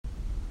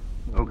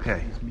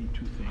Okay. It's Me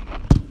Too thing.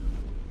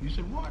 You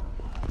said what?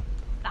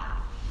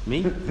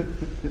 Me?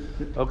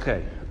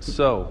 Okay,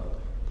 so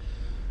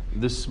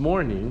this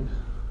morning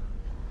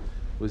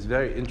was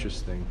very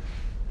interesting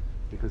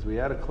because we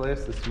had a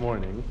class this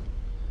morning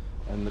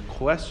and the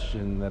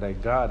question that I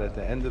got at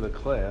the end of the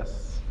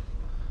class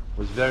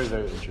was very,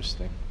 very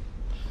interesting.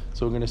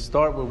 So we're going to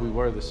start where we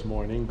were this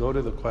morning, go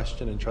to the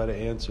question and try to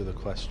answer the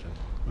question.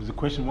 Was the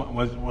question,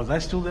 was I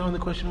still there when the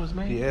question was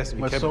made? He asked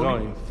me, Was kept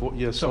Soli?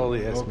 going.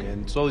 Soli asked me,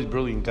 and Soli's a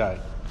brilliant guy.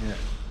 Yeah.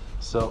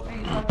 So, Are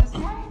you taught this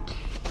morning?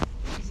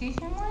 You teach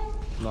in the morning?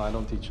 no, I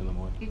don't teach in the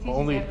morning. He teaches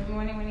every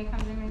morning when he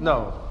comes in?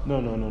 No. No.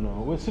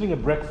 We're sitting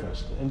at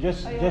breakfast and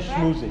just you're at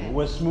schmoozing.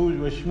 breakfast.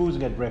 We're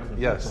schmoozing at breakfast.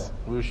 Yes, That's all.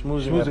 we were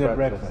schmoozing At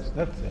breakfast.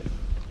 That's it.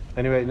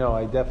 Anyway, no,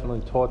 I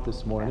definitely taught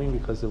this morning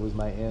because it was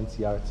my aunt's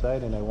yard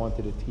site and I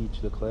wanted to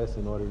teach the class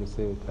in order to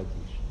say a Kaddish.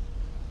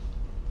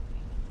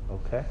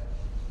 Okay?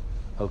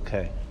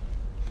 Okay.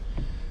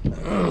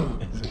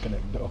 Is it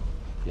connect though?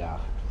 Yeah.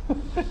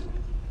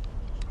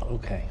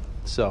 Okay,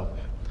 so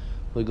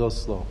we go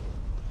slow.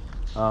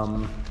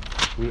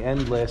 We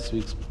end last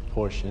week's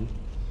portion.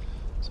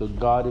 So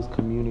God is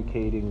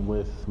communicating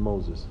with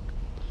Moses.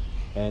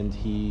 And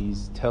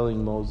he's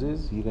telling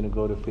Moses, you're going to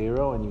go to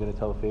Pharaoh and you're going to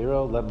tell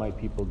Pharaoh, let my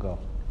people go.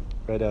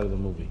 Right out of the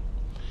movie.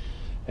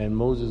 And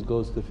Moses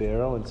goes to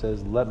Pharaoh and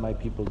says, let my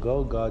people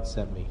go, God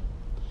sent me.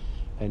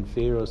 And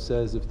Pharaoh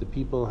says, if the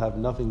people have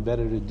nothing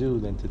better to do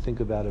than to think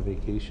about a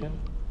vacation,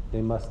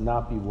 they must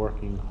not be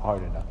working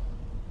hard enough.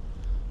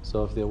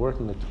 So if they're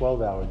working a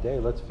 12-hour day,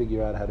 let's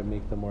figure out how to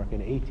make them work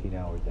an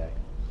 18-hour day.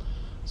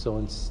 So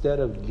instead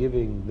of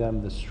giving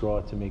them the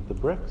straw to make the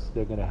bricks,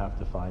 they're going to have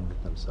to find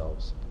it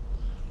themselves.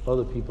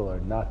 Other people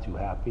are not too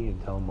happy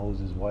and tell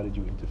Moses, why did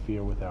you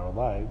interfere with our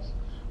lives?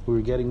 We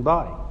were getting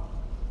by.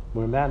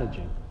 We're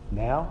managing.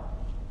 Now,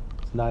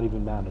 it's not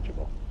even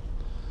manageable.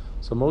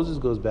 So Moses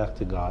goes back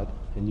to God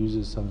and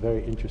uses some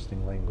very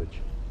interesting language.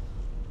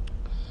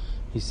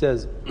 He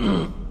says,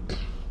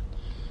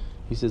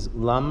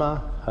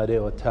 Lama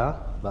hareota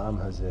la'am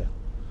hazeh.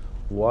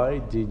 Why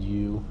did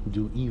you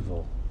do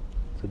evil?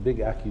 It's a big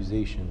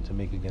accusation to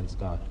make against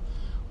God.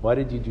 Why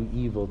did you do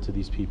evil to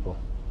these people?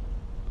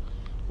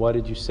 Why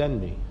did you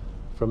send me?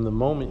 From the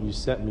moment you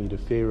sent me to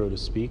Pharaoh to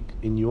speak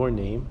in your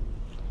name,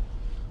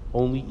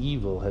 only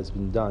evil has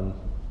been done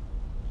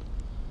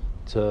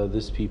to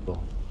this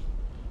people.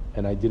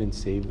 And I didn't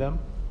save them,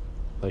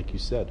 like you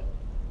said.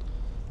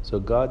 So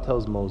God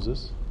tells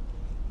Moses,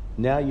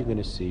 now you're going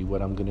to see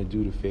what I'm going to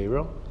do to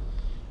Pharaoh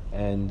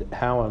and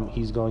how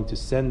he's going to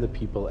send the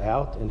people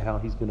out and how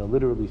he's going to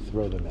literally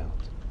throw them out.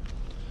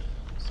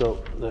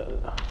 So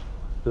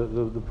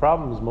the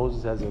problem is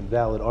Moses has a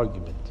valid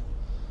argument.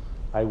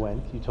 I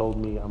went, you told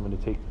me I'm going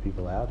to take the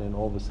people out, and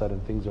all of a sudden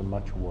things are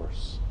much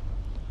worse.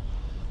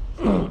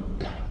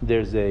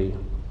 There's a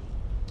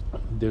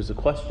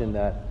question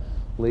that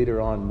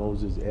later on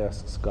Moses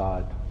asks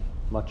God,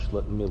 much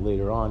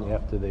later on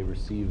after they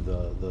receive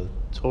the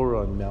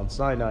Torah on Mount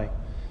Sinai.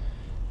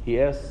 He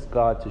asks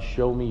God to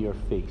show me your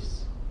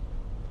face.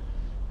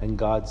 And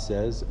God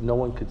says, no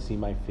one could see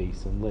my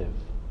face and live.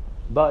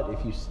 But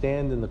if you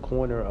stand in the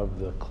corner of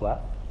the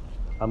cleft,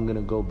 I'm going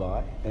to go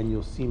by and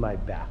you'll see my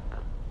back.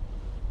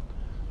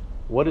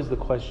 What is the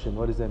question?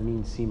 What does that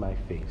mean, see my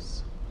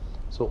face?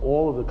 So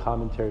all of the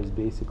commentaries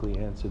basically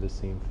answer the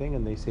same thing,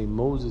 and they say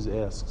Moses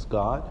asks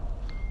God,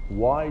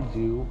 why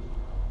do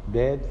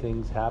bad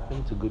things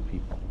happen to good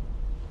people?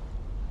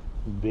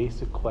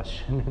 Basic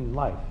question in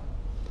life.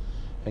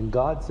 And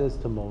God says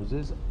to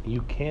Moses,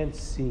 you can't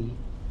see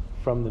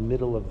from the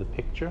middle of the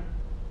picture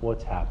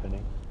what's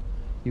happening.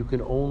 You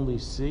can only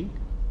see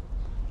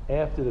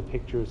after the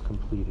picture is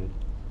completed.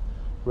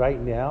 Right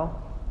now,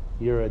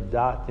 you're a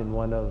dot in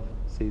one of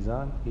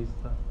Cezanne.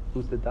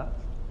 Who's the dot?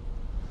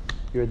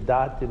 You're a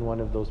dot in one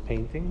of those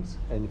paintings,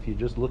 and if you're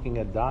just looking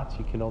at dots,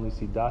 you can only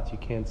see dots, you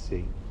can't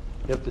see.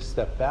 You have to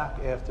step back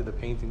after the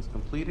painting's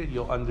completed,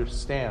 you'll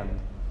understand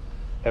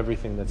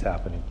everything that's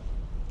happening.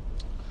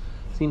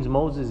 It seems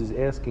Moses is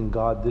asking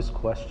God this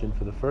question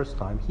for the first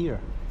time here.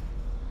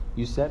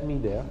 You sent me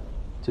there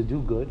to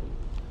do good,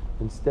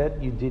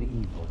 instead you did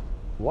evil.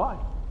 Why?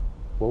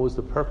 What was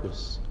the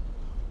purpose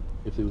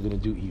if they were going to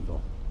do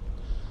evil?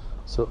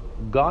 So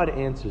God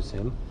answers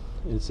him,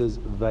 and it says,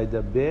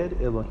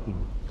 Vaidaber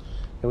Elohim.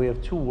 And we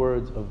have two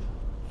words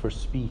for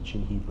speech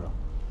in Hebrew.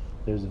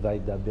 There's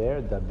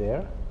Vaidaber,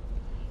 Daber,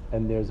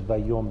 and there's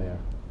Vayomer,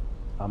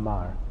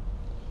 Amar.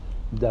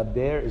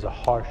 Daber is a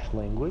harsh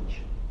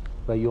language.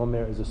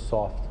 Vayomer is a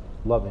soft,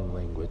 loving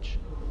language.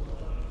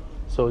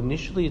 So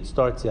initially it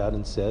starts out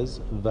and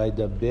says,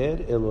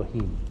 Vaidaber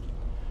Elohim.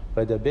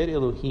 Vaidaber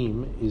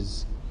Elohim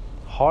is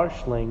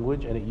harsh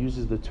language, and it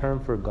uses the term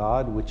for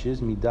God, which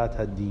is Midat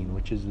Hadin,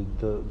 which is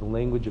the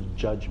language of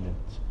judgment.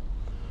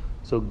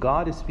 So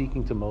God is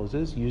speaking to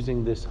Moses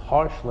using this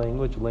harsh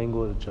language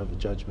of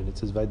judgment. It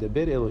says,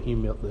 Vaidaber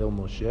Elohim el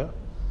Moshe.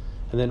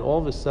 And then all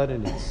of a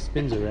sudden it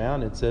spins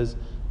around. It says,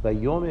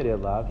 Vayomer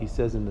elav. He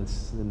says in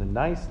the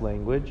nice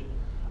language,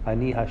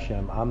 Ani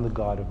Hashem, I'm the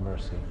God of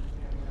mercy.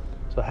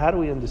 So how do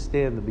we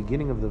understand the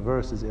beginning of the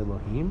verse is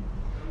Elohim,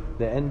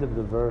 the end of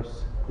the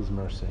verse is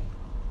mercy?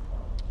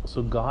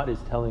 So God is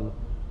telling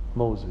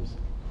Moses,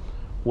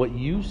 what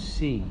you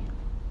see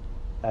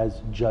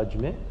as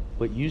judgment,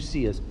 what you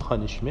see as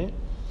punishment,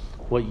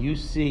 what you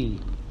see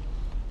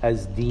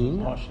as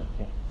deen,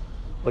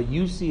 what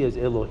you see as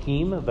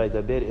Elohim,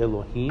 Vaydaber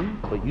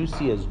Elohim, what you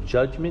see as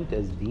judgment,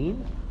 as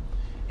deen,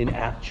 in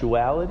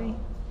actuality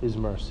is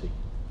mercy.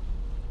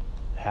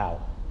 How?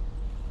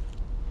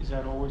 Is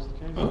that always the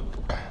case?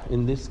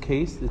 In this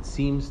case, it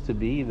seems to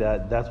be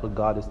that that's what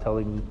God is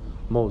telling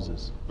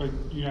Moses. But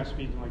you're not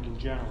speaking like in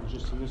general,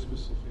 just in this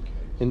specific case.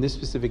 In this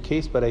specific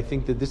case, but I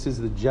think that this is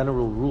the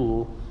general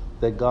rule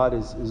that God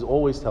is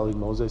always telling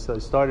Moses. I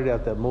started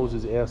out that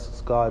Moses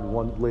asks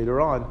God later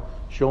on,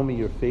 show me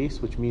your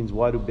face, which means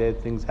why do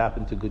bad things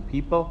happen to good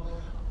people?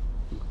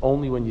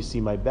 Only when you see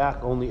my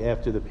back, only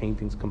after the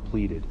painting's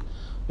completed.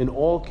 In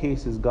all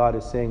cases, God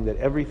is saying that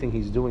everything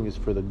He's doing is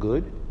for the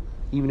good,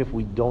 even if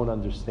we don't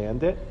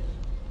understand it.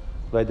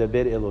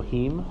 Vaydaber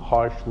Elohim,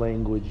 harsh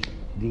language,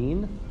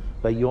 deen.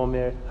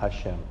 Vayomer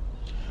Hashem.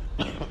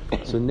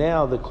 So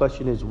now the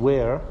question is,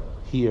 where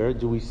here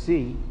do we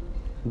see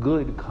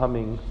good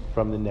coming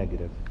from the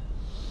negative?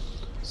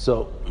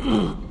 So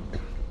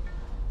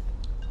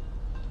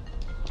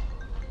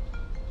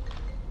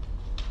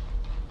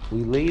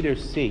we later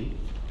see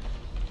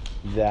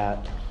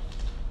that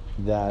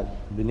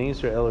Bnei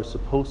Israel are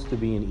supposed to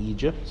be in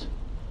Egypt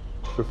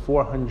for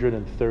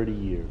 430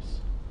 years.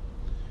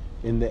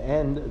 In the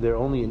end, they're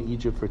only in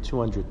Egypt for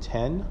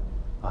 210,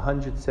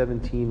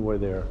 117 where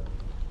they're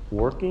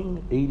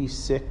working,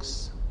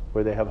 86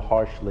 where they have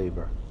harsh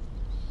labor.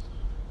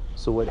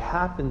 So what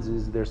happens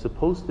is they're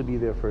supposed to be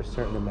there for a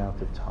certain amount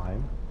of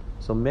time.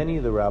 So many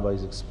of the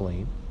rabbis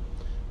explain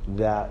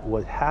that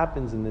what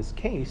happens in this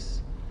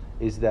case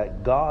is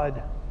that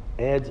God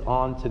adds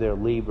on to their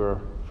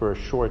labor for a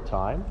short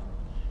time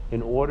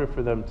in order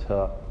for them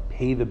to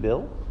pay the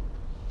bill,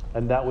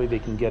 and that way they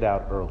can get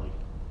out early.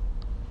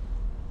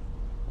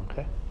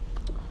 Okay?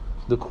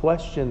 The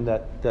question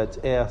that's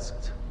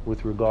asked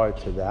with regard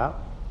to that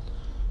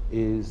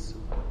is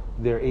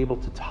they're able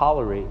to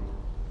tolerate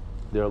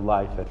their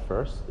life at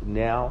first.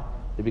 Now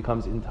it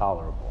becomes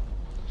intolerable.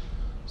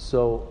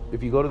 So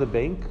if you go to the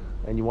bank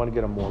and you want to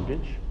get a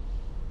mortgage,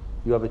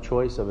 you have a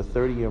choice of a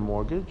 30-year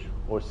mortgage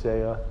or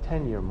say a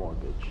 10-year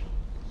mortgage.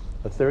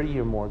 A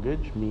 30-year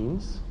mortgage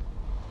means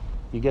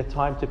you get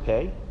time to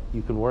pay,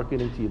 you can work it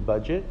into your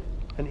budget,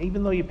 and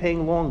even though you're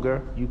paying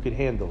longer, you could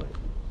handle it.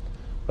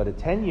 But a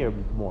 10-year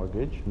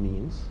mortgage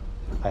means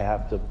I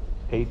have to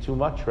pay too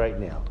much right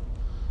now.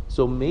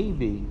 So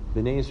maybe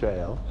Bnei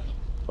Israel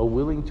are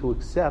willing to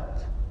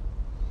accept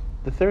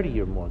the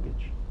 30-year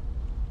mortgage.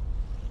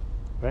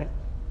 Right?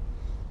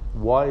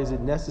 Why is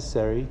it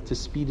necessary to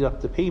speed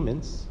up the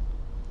payments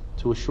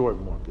to a short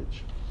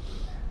mortgage?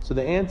 So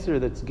the answer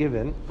that's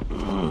given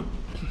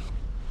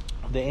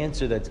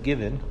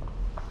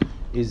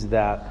is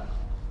that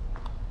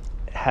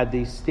had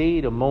they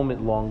stayed a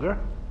moment longer,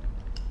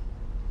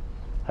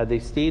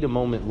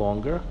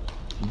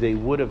 they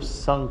would have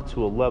sunk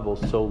to a level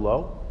so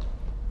low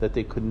that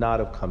they could not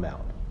have come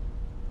out.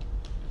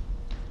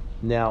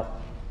 Now,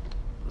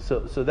 so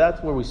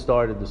that's where we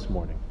started this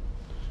morning.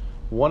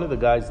 One of the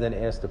guys then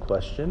asked a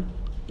question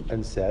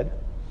and said,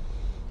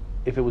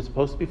 if it was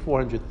supposed to be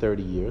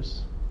 430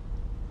 years,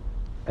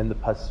 and the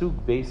Pasuk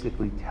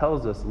basically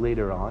tells us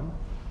later on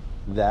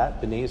that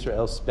Bnei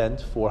Israel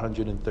spent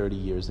 430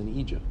 years in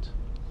Egypt.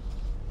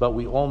 But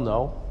we all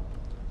know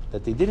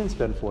that they didn't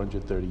spend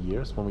 430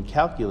 years. When we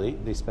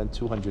calculate, they spent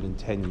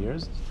 210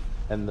 years,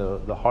 and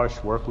the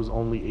harsh work was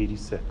only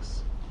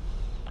 86.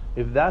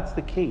 If that's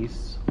the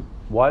case,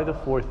 why the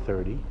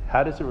 430?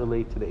 How does it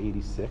relate to the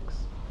 86?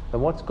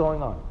 And what's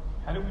going on?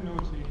 How do we know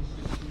it's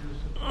 86 years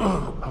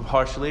of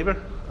harsh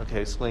labor?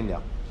 Okay, explain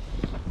now.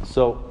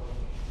 So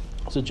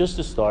just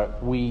to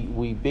start,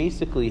 we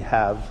basically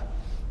have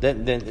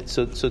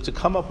so to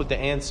come up with the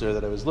answer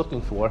that I was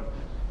looking for,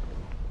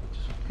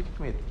 just pick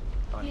me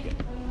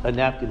a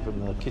napkin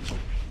from the kitchen.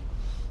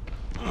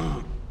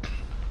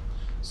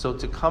 So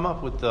to come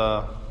up with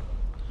the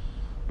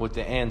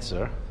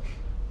answer,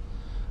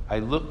 I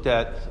looked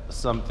at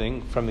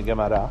something from the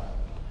Gemara,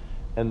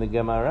 and the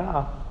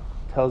Gemara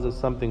tells us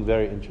something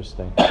very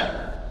interesting.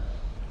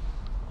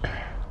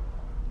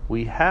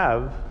 We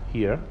have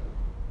here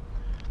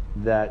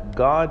that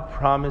God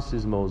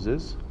promises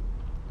Moses,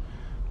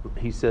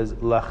 he says,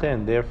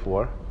 Lachen,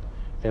 therefore,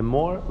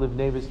 Emor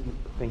livnei.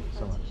 Thank you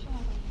so much.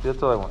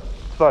 That's all I want.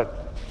 It's fine.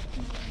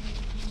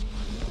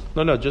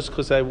 No, just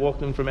because I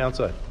walked in from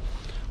outside.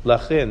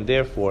 Lachen,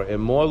 therefore,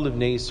 Emor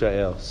livnei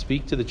Israel,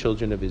 speak to the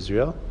children of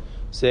Israel,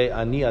 say,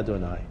 Ani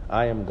Adonai,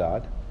 I am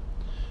God.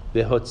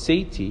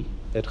 Vehotzeiti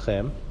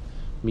etchem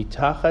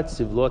mitachat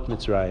sivlot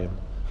Mitzrayim,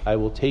 I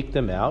will take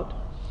them out.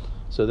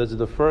 So that's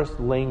the first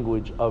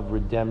language of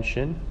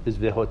redemption, is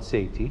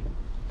vehotzeiti.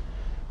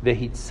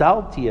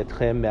 Vehitzalti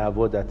etchem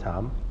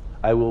me'avodatam,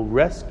 I will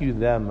rescue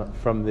them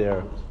from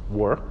their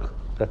work.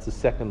 That's the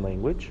second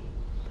language.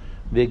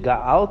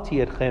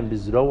 Vega'alti etchem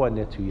bizroa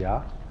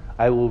netuyah,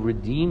 I will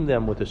redeem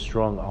them with a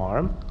strong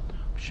arm.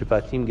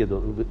 Shifatim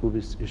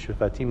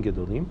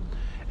gedolim.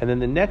 And then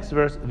the next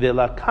verse,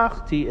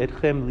 Velakachti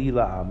etchem li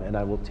la'am, and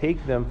I will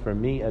take them for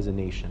me as a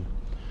nation.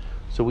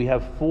 So we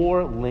have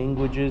 4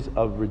 languages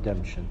of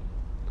redemption.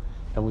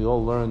 And we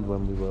all learned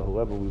when we were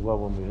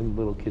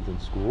little kids in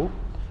school,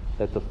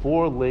 that the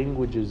 4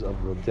 languages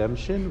of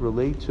redemption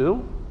relate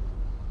to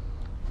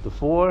the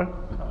 4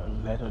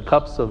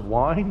 cups of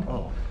wine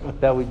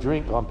that we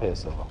drink on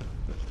Passover.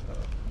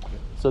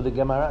 So the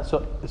Gemara,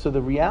 so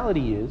the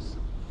reality is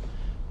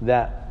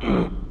that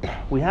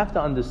we have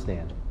to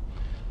understand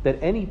that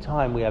any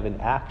time we have an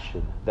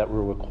action that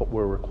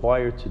we're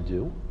required to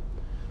do,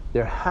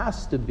 there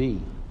has to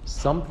be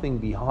something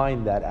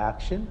behind that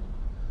action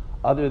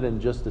other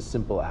than just a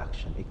simple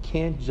action. It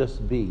can't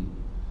just be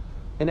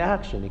an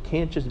action. It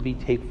can't just be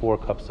take 4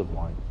 cups of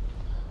wine.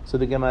 So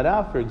the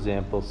Gemara, for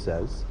example,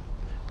 says,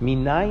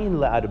 Minayin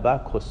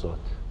la'arba kosot.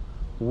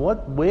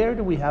 Where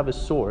do we have a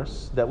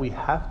source that we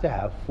have to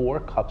have 4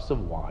 cups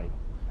of wine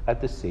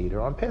at the Seder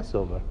on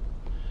Passover?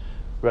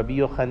 Rabbi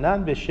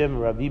Yochanan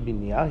Beshem Rabbi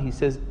Binyah,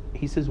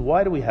 he says,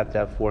 why do we have to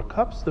have 4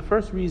 cups? The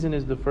first reason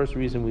is the first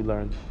reason we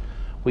learned.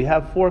 We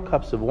have 4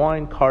 cups of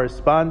wine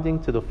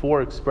corresponding to the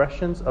 4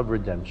 expressions of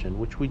redemption,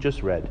 which we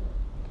just read.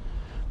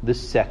 The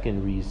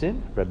second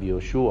reason, Rabbi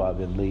Yoshua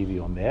ben Levi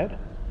Omer,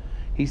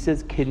 he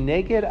says,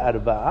 Keneged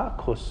arba'a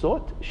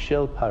kosot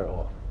shel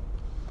paro.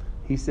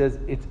 He says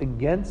it's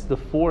against the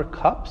 4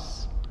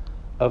 cups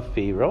of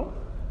Pharaoh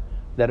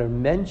that are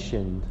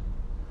mentioned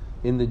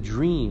in the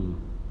dream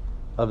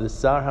of the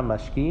Sar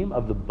HaMashkim,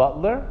 of the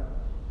butler,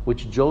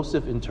 which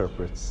Joseph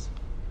interprets.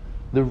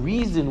 The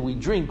reason we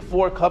drink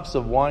 4 cups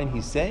of wine,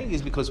 he's saying,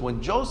 is because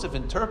when Joseph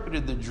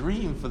interpreted the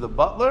dream for the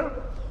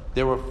butler,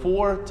 there were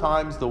 4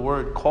 times the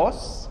word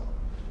kos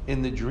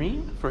in the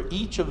dream. For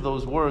each of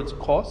those words,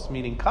 kos,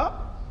 meaning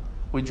cup,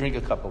 we drink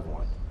a cup of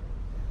wine.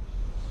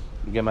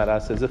 The Gemara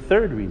says a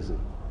third reason.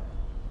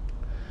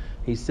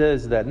 He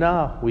says that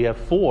we have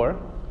 4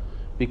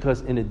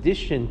 because in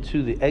addition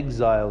to the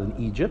exile in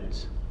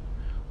Egypt,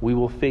 we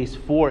will face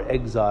 4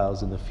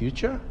 exiles in the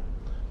future.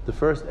 The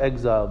first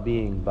exile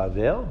being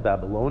Babel,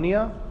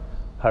 Babylonia,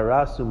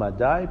 Harasu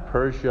Madai,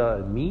 Persia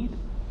and Mede.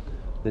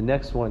 The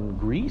next one,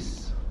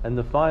 Greece. And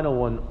the final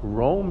one,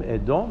 Rome,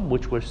 Edom,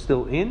 which we're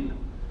still in,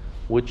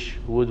 which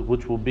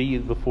will be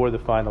before the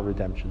final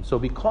redemption. So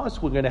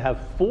because we're going to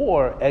have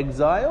 4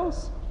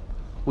 exiles,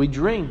 we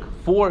drink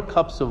 4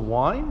 cups of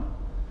wine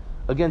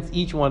against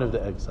each one of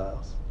the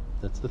exiles.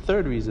 That's the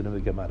third reason of the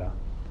Gemara.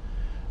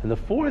 And the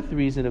fourth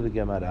reason of the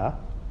Gemara,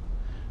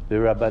 the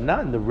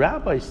Rabbanan, the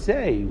rabbis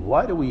say,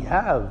 why do we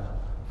have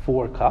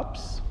 4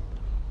 cups?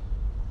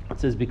 It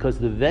says because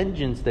the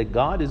vengeance that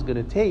God is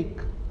going to take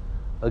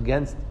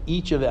against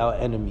each of our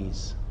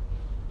enemies.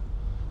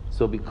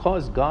 So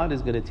because God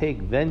is going to take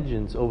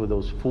vengeance over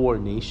those 4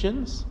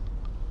 nations,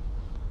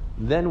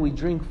 then we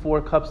drink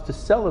 4 cups to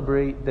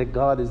celebrate that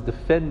God is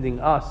defending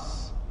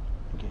us.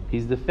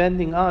 He's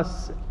defending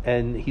us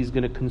and He's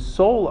going to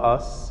console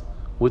us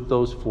with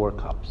those 4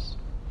 cups.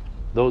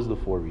 Those are the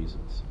 4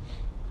 reasons.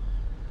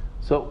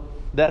 So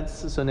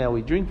now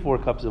we drink 4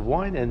 cups of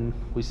wine and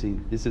we see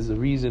this is the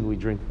reason we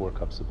drink 4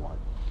 cups of wine.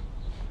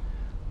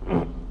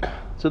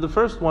 So the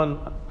first one,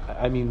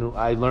 I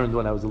learned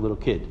when I was a little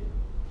kid,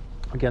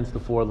 against the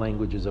 4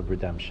 languages of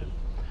redemption.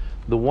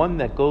 The one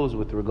that goes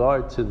with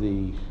regard to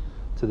the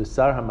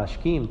Sar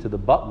HaMashkim, to the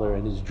butler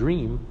and his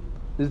dream,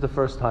 this is the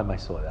first time I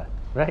saw that,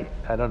 right?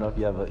 I don't know if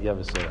you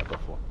ever saw that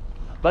before.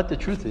 But the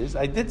truth is,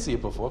 I did see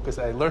it before because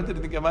I learned it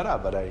in the Gemara,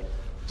 but I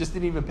just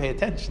didn't even pay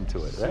attention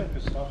to it, right?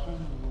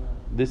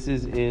 This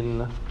is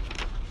in...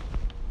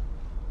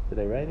 Did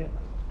I write it?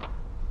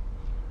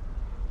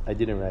 I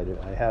didn't write it.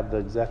 I have the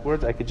exact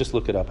words. I could just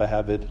look it up. I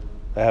have it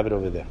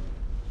over there.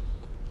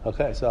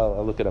 Okay, so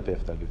I'll look it up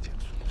after I give it to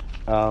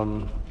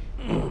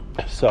you.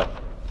 So it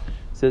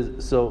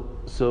says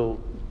so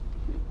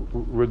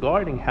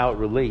regarding how it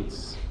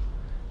relates,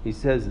 he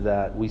says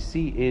that we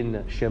see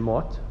in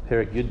Shemot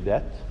Perek Yud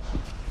Bet.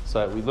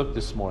 So we looked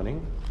this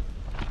morning.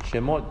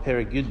 Shemot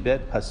Perek Yud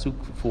Bet Pasuk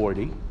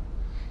 40.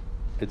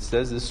 It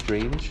says this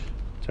strange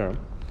term,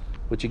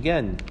 which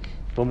again,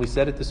 when we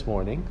said it this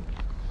morning,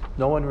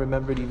 no one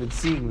remembered even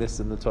seeing this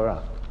in the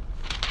Torah,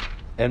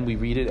 and we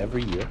read it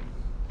every year.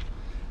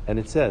 And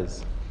it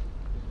says,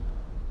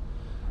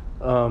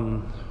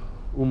 Umoshav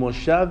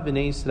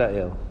b'nei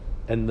Israel,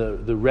 and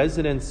the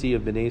residency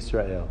of b'nei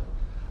Israel,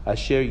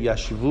 Asher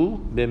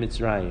Yashvu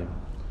b'Mitzrayim,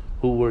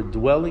 who were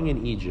dwelling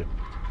in Egypt,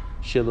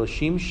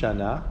 Sheloshim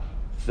Shana,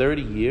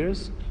 30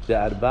 years,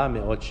 ve'arba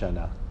me'ot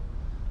Shana,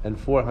 and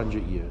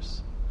 400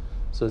 years.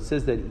 So it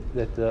says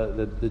that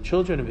the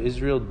children of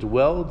Israel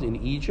dwelled in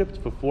Egypt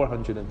for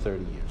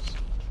 430 years.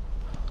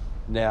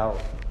 Now,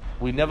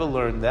 we never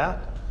learned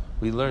that.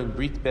 We learned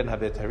Brit Ben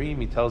Habetarim,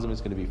 he tells them it's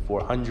going to be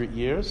 400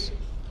 years.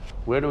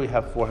 Where do we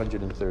have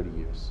 430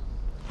 years?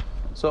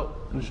 So,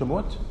 In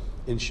Shemot?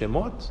 In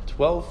Shemot,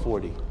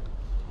 1240.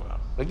 Wow.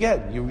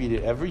 Again, you read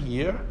it every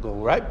year, go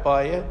right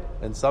by it,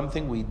 and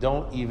something we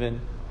don't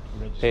even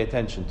pay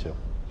attention to.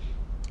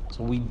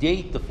 So we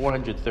date the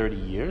 430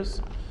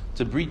 years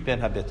to Brit Ben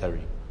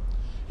HaBetari.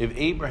 If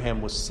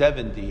Abraham was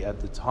 70 at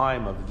the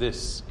time of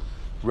this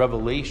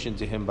revelation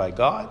to him by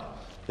God,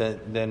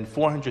 then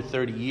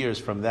 430 years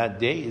from that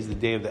day is the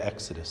day of the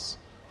Exodus.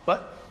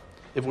 But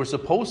if we're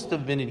supposed to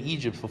have been in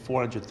Egypt for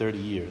 430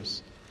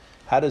 years,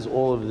 how does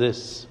all of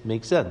this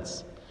make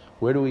sense?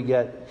 Where do we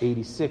get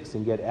 86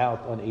 and get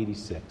out on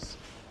 86?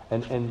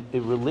 And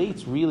it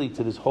relates really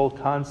to this whole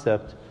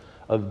concept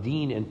of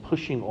deen and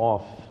pushing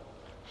off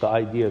the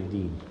idea of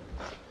deen.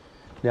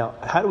 Now,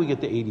 how do we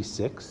get to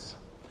 86?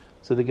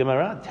 So the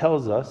Gemara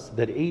tells us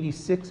that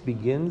 86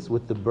 begins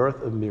with the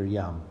birth of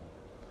Miriam.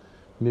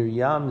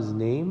 Miriam's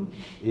name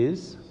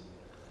is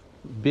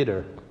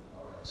Bitter.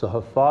 So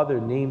her father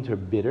named her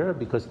Bitter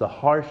because the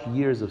harsh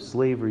years of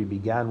slavery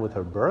began with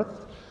her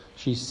birth.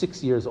 She's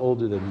 6 years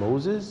older than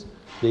Moses.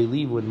 They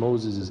leave when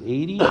Moses is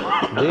 80.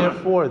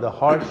 Therefore, the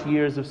harsh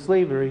years of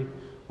slavery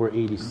were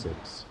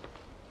 86.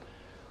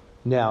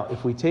 Now,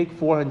 if we take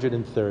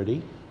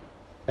 430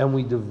 and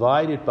we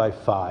divide it by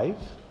 5,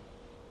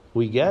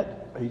 we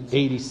get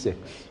 86.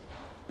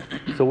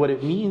 So what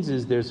it means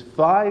is there's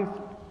 5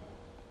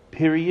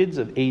 periods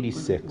of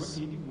 86.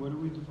 What do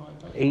we divide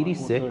by?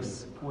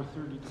 86.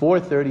 430.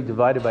 430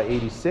 divided by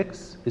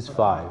 86 is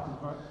 5.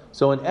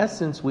 So in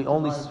essence, we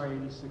only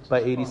Divided by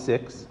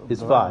 86 is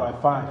Divided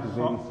 5. by 5 is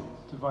 86.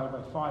 Divided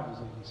by 5 is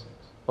 86.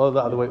 Oh, the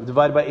other way.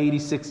 Divided by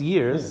 86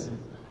 years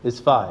is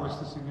 5. What's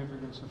the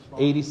significance of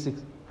 5?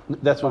 86.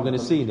 That's what we're going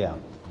to see now.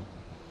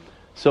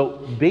 So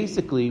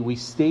basically, we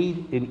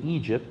stayed in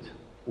Egypt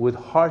with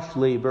harsh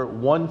labor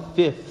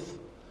 1/5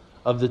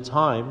 of the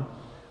time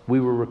we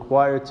were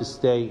required to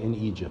stay in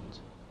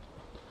Egypt.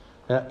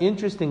 Now,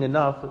 interesting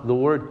enough, the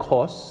word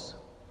kos,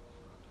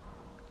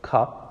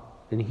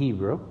 cup in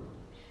Hebrew,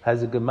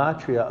 has a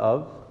gematria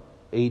of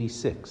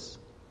 86.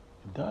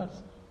 It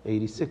does.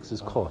 86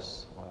 is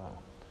kos. Wow.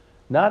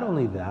 Not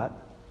only that,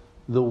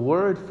 the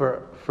word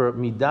for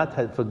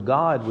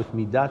God with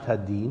midat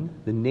hadin,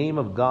 the name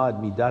of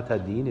God midat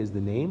hadin is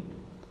the name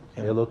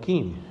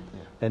Elokim,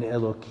 and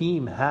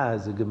Elokim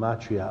has a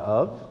gematria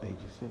of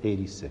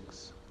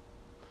 86.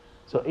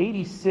 So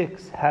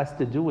 86 has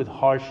to do with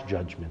harsh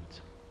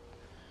judgment.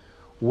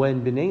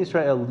 When Bnei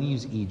Israel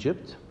leaves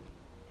Egypt,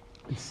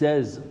 it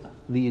says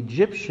the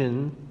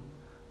Egyptian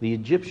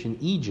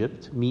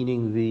Egypt,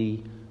 meaning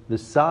the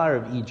Tsar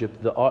of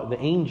Egypt, the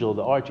angel,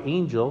 the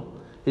archangel,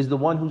 is the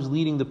one who's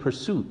leading the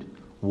pursuit.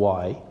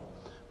 Why?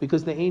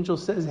 Because the angel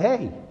says,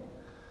 hey,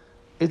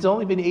 it's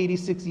only been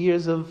 86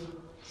 years of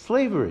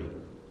slavery.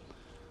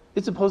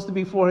 It's supposed to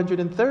be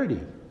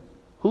 430.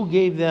 Who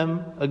gave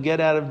them a get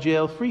out of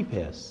jail free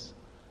pass?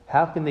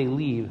 How can they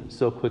leave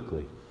so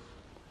quickly?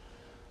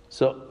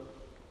 So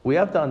we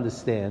have to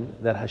understand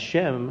that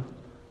Hashem,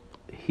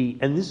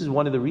 and this is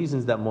one of the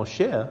reasons that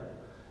Moshe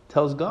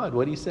tells God,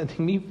 what are you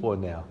sending me for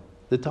now?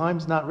 The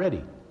time's not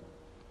ready.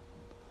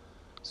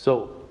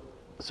 So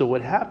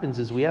what happens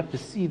is we have to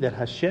see that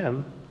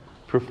Hashem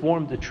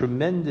performed a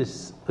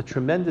tremendous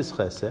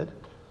chesed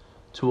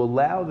to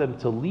allow them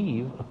to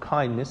leave, a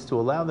kindness, to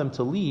allow them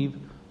to leave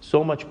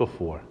so much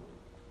before.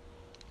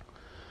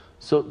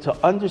 So to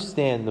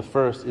understand the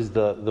first is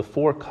the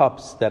 4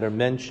 cups that are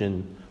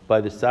mentioned by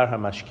the Sar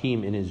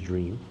HaMashkim in his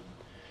dream.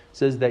 It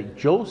says that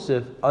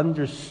Joseph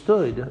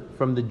understood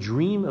from the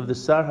dream of the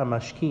Sar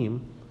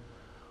HaMashkim,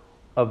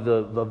 of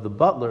the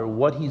butler,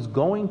 what he's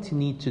going to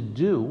need to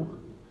do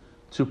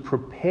to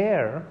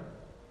prepare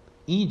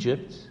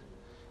Egypt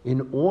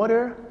in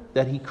order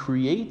that he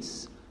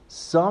creates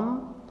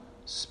some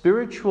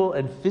spiritual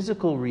and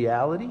physical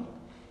reality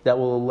that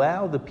will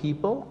allow the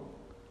people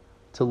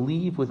to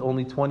leave with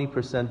only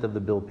 20% of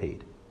the bill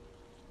paid.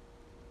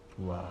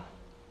 Wow.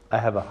 I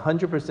have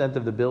 100%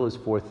 of the bill is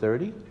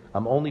 430.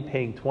 I'm only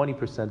paying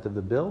 20% of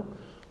the bill.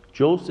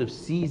 Joseph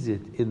sees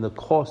it in the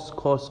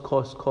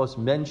cost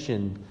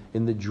mentioned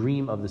in the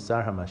dream of the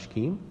Sar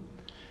HaMashkim.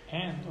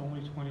 And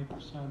only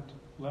 20%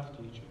 left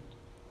Egypt.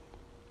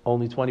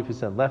 Only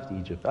 20% left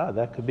Egypt.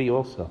 That could be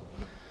also.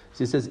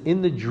 So it says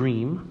in the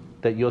dream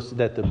that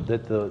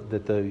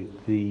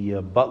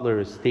the butler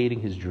is stating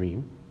his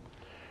dream.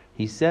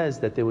 He says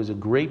that there was a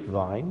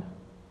grapevine,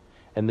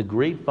 and the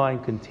grapevine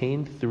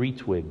contained 3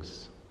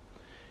 twigs.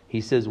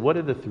 He says, what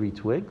are the 3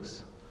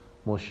 twigs?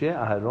 Moshe,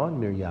 Aharon,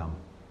 Miriam.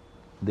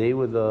 They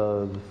were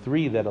the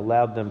 3 that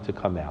allowed them to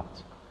come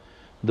out.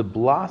 The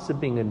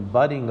blossoming and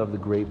budding of the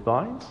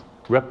grapevines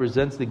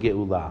represents the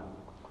Geulah.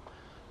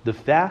 The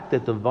fact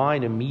that the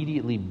vine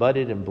immediately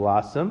budded and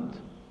blossomed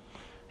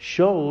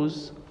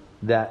shows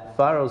that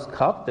Pharaoh's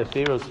cup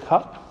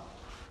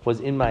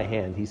was in my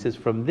hand. He says,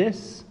 from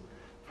this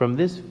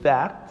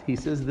fact, he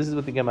says, this is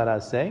what the Gemara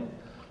is saying,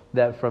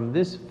 that from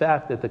this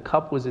fact that the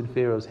cup was in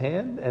Pharaoh's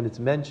hand, and it's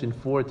mentioned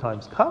 4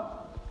 times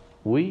cup,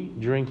 we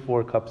drink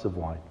 4 cups of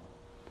wine.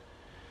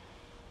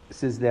 He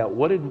says, now,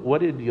 what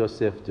did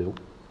Yosef do?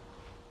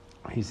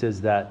 He says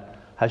that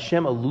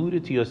Hashem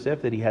alluded to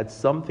Yosef that he had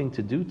something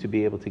to do to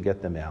be able to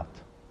get them out.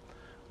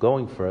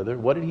 Going further,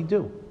 what did he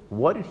do?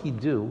 What did he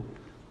do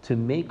to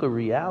make a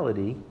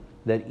reality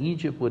that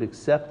Egypt would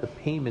accept a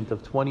payment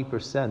of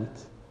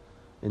 20%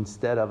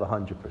 instead of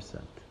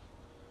 100%.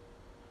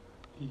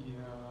 He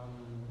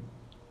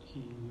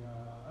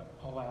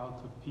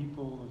allowed the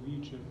people of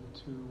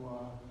Egypt to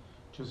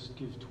just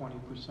give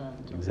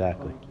 20%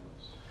 Exactly. of the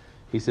produce.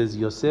 He says,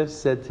 Yosef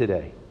said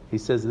today, he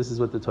says, this is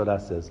what the Torah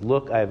says,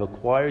 look, I have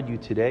acquired you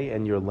today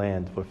and your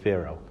land for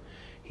Pharaoh.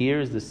 Here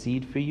is the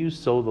seed for you,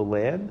 sow the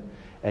land,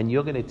 and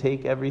you're going to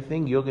take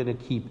everything, you're going to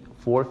keep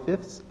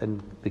 4/5,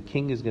 and the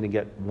king is going to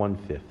get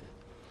 1/5.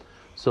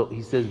 So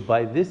he says,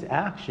 by this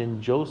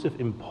action, Joseph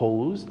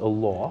imposed a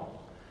law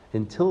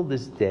until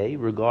this day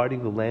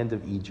regarding the land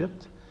of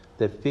Egypt,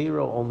 that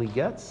Pharaoh only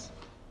gets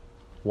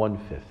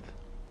 1/5.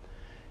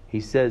 He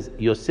says,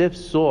 Yosef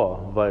saw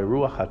by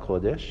Ruach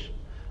HaKodesh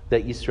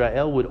that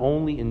Israel would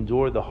only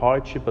endure the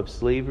hardship of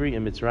slavery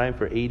in Mitzrayim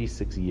for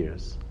 86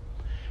 years,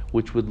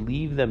 which would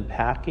leave them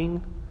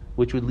lacking,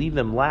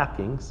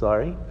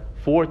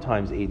 4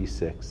 times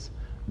 86.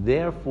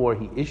 Therefore,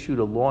 he issued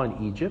a law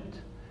in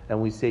Egypt,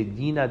 and we say,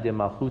 Dina de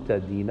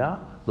Malchuta Dina,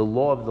 the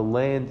law of the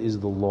land is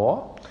the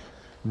law,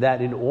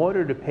 that in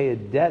order to pay a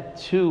debt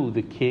to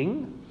the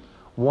king,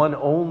 one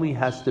only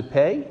has to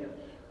pay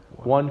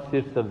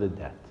 1/5 of the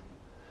debt.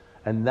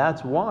 And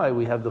that's why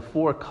we have the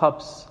 4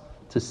 cups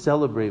to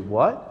celebrate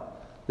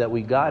what? That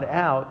we got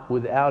out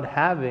without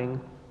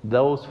having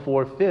those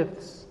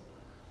 4/5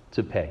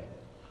 to pay.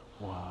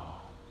 Wow.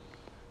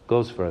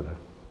 Goes further.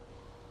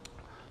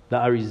 The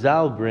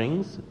Arizal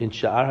brings in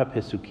Sha'ar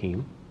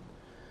HaPesukim,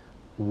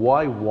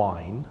 why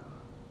wine?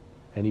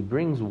 And he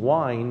brings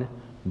wine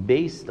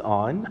based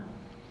on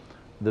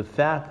the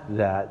fact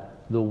that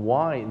the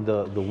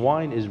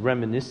wine is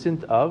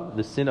reminiscent of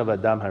the sin of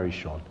Adam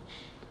Harishon.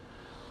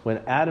 When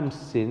Adam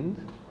sinned,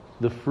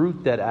 the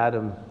fruit that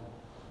Adam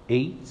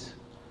ate,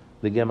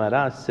 the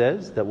Gemara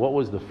says that what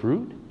was the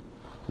fruit?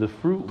 The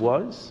fruit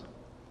was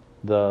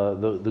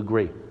the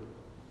grape.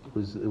 It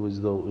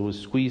was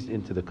squeezed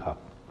into the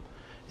cup.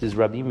 This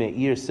Rabbi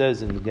Meir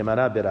says in the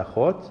Gemara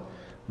Berachot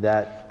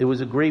that it was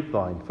a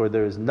grapevine, for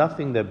there is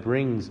nothing that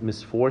brings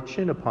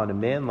misfortune upon a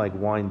man like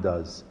wine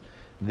does.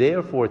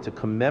 Therefore, to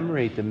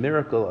commemorate the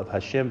miracle of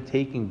Hashem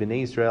taking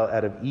Bnei Israel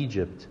out of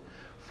Egypt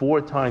 4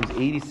 times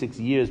 86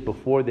 years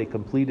before they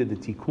completed the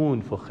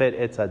tikkun for Chet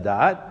Etz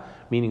Hadat,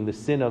 meaning the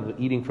sin of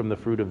eating from the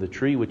fruit of the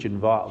tree, which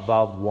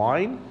involved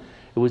wine,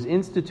 it was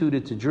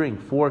instituted to drink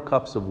 4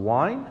 cups of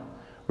wine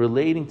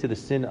relating to the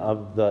sin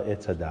of the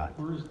Etz Hadat.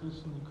 Where is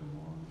this in the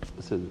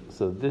Gemara?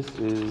 So this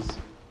is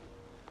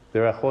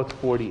Berachot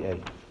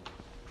 48.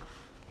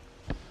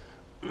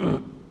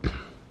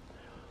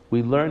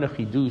 We learn a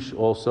chidush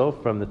also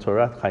from the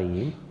Torah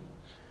Chaim.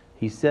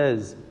 He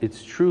says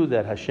it's true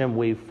that Hashem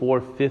waived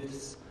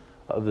 4/5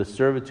 of the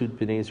servitude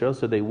Bnei Israel,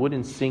 so they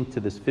wouldn't sink to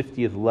this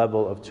 50th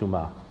level of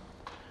Tumah.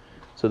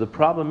 So the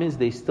problem is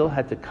they still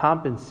had to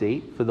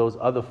compensate for those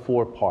other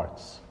 4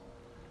 parts.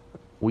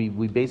 We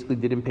basically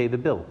didn't pay the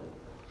bill.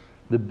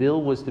 The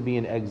bill was to be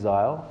in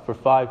exile for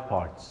 5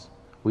 parts.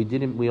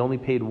 We only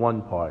paid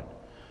 1 part.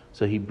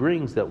 So he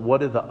brings that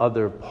what are the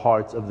other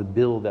parts of the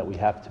bill that we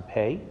have to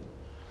pay?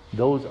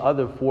 Those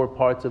other 4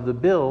 parts of the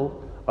bill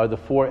are the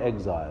 4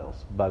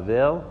 exiles: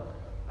 Bavel,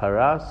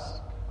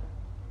 Paras,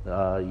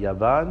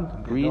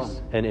 Yavan,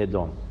 Greece, and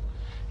Edom.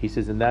 He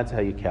says, and that's how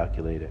you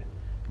calculate it.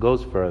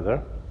 Goes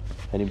further,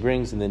 and he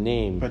brings in the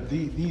name. But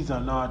these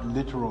are not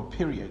literal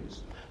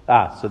periods.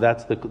 So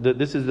that's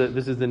this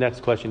is the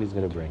next question he's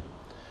going to bring.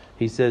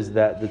 He says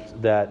that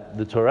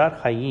the Torah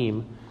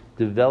Chaim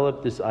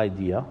developed this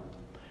idea,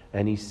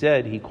 and he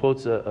said, he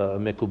quotes a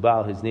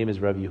Mekubal, his name is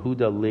Rabbi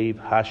Yehuda Lev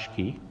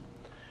Hashki,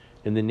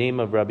 in the name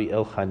of Rabbi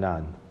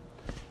Elchanan.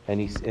 And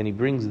he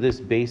brings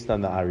this based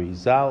on the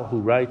Arizal, who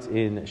writes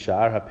in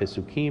Sha'ar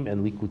HaPesukim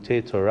and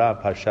Likutei Torah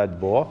Parshat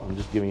Bo, I'm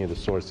just giving you the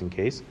source in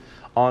case,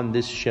 on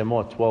this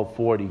Shemot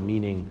 1240,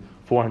 meaning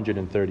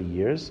 430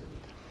 years,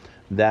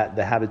 that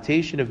the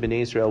habitation of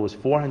Bnei Israel was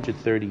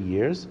 430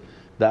 years.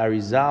 The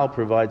Arizal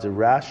provides a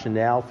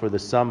rationale for the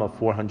sum of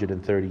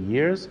 430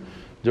 years.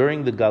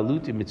 During the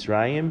Galut in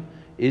Mitzrayim,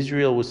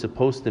 Israel was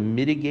supposed to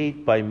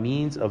mitigate by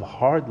means of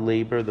hard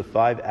labor the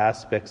 5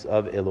 aspects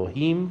of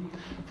Elohim,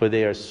 for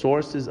they are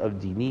sources of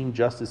dinim,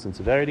 justice and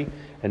severity,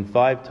 and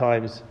 5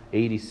 times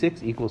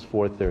 86 equals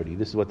 430.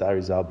 This is what the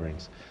Arizal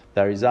brings.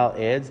 The Arizal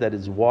adds that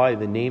is why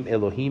the name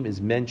Elohim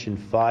is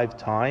mentioned 5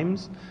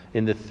 times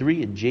in the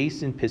 3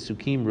 adjacent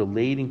Pesukim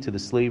relating to the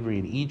slavery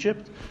in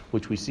Egypt,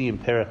 which we see in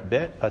Perek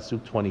Bet,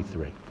 Pasuk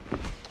 23.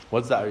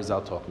 What's the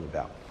Arizal talking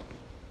about?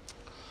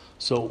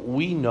 So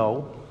we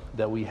know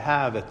that we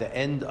have at the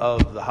end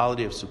of the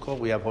holiday of Sukkot,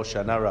 we have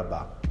Hoshana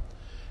Rabbah.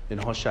 In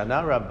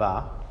Hoshana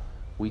Rabbah,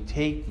 we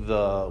take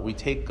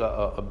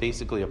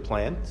basically a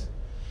plant,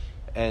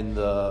 and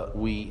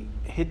we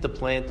hit the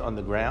plant on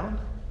the ground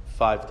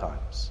 5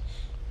 times.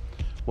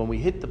 When we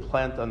hit the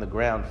plant on the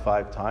ground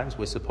 5 times,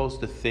 we're supposed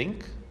to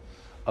think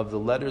of the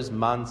letters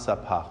Man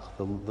Sapach,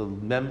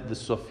 the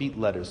Sofit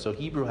letters. So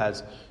Hebrew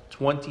has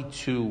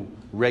 22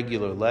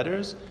 regular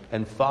letters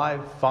and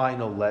 5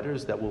 final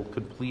letters that will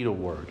complete a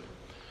word.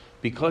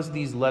 Because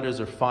these letters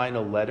are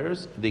final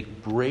letters, they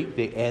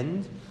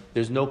end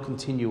There's no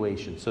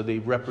continuation. So they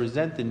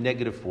represent the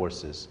negative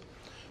forces.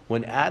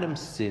 When Adam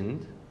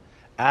sinned,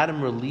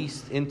 Adam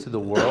released into the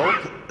world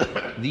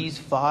these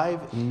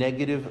 5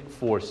 negative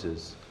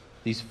forces,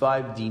 these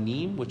 5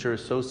 dinim, which are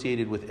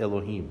associated with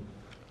Elohim.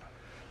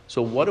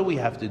 So what do we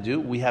have to do?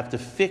 We have to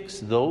fix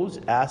those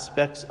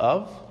aspects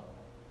of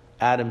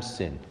Adam's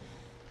sin.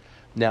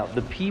 Now,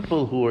 the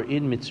people who are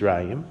in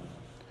Mitzrayim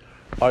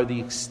are the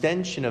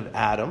extension of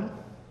Adam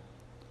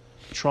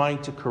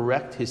trying to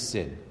correct his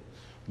sin.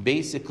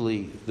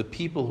 Basically, the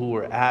people who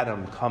were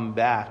Adam come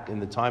back in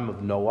the time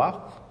of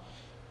Noah,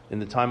 in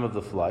the time of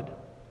the flood.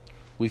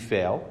 We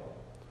fail.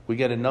 We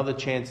get another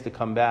chance to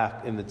come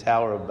back in the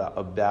Tower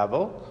of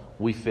Babel.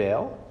 We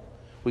fail.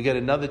 We get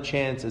another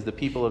chance as the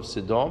people of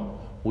Sodom.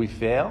 We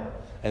fail.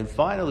 And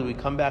finally, we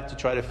come back to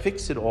try to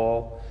fix it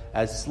all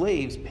as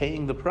slaves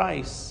paying the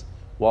price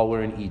while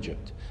we're in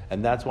Egypt.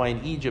 And that's why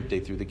in Egypt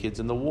they threw the kids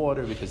in the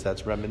water, because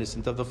that's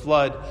reminiscent of the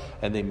flood.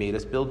 And they made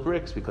us build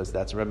bricks because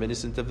that's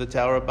reminiscent of the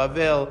Tower of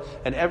Babel.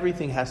 And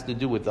everything has to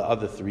do with the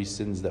other 3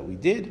 sins that we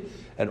did.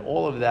 And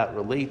all of that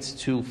relates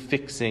to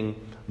fixing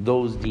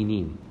those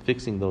dinim.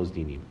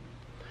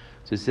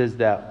 So it says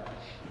that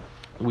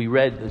we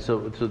read,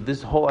 so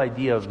this whole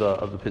idea of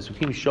the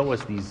Pesukim show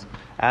us these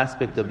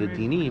aspects of the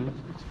dinim.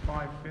 It's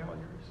 5 failures.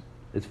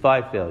 It's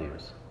 5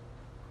 failures.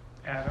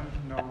 Adam,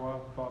 Noah,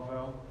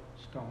 Bavel,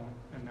 Stone,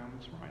 and now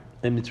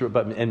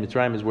Mitzrayim. And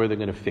Mitzrayim is where they're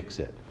going to fix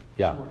it.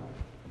 Yeah. Sort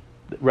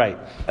of. Right.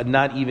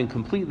 Not even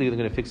completely they're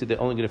going to fix it.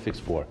 They're only going to fix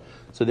 4.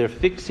 So they're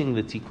fixing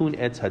the Tikkun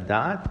Etz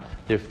Hadat.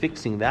 They're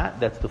fixing that.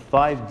 That's the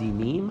 5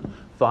 dinim.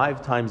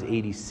 5 times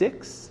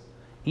 86.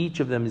 Each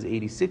of them is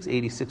 86.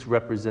 86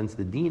 represents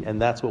the deen,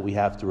 and that's what we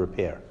have to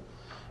repair.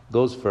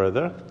 Goes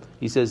further.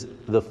 He says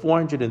the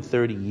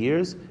 430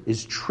 years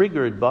is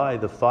triggered by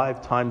the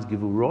 5 times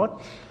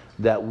Gevurot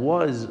that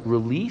was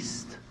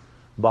released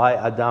by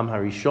Adam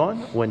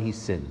Harishon when he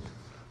sinned.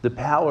 The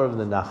power of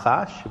the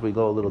Nachash, if we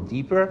go a little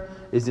deeper,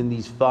 is in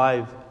these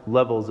 5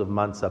 levels of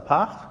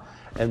Mansapach,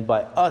 and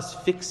by us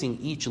fixing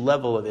each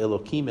level of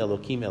Elokim,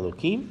 Elokim,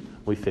 Elokim,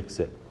 we fix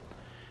it.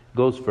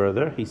 Goes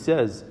further. He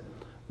says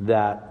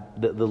that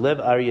the Lev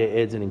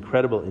Aryeh adds an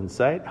incredible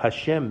insight.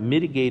 Hashem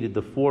mitigated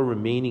the 4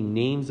 remaining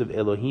names of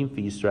Elohim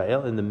for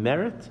Yisrael in the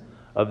merit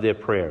of their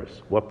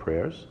prayers. What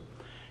prayers?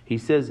 He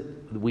says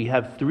we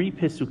have 3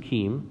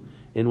 Pesukim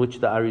in which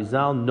the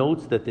Arizal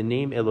notes that the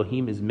name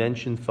Elohim is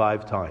mentioned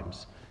 5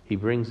 times. He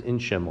brings in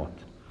Shemot.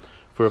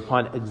 For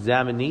upon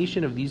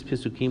examination of these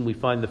Pesukim, we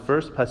find the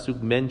first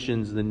Pasuk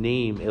mentions the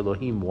name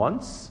Elohim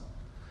once,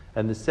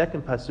 and the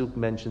second Pasuk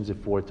mentions it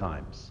 4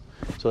 times.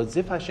 So it's as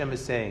if Hashem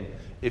is saying,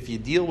 if you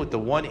deal with the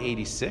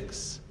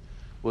 186,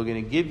 we're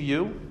going to give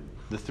you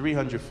the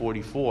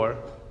 344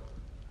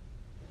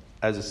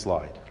 as a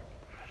slide.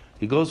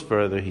 He goes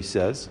further, he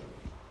says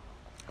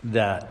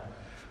that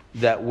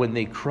when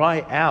they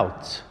cry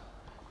out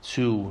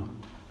to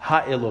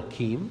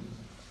Ha-Elokim,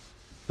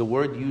 the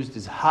word used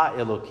is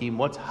Ha-Elokim.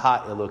 What's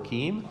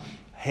Ha-Elokim?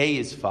 Hey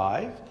is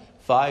 5.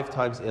 5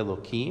 times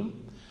Elokim.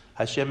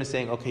 Hashem is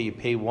saying, okay, you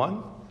pay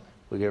 1,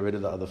 we get rid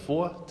of the other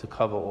 4 to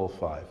cover all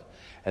 5.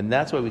 And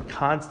that's why we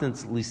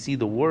constantly see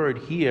the word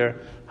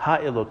here,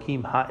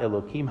 Ha-Elokim,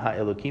 Ha-Elokim,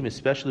 Ha-Elokim,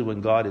 especially when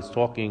God is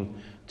talking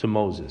to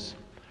Moses.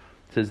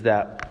 It says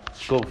that,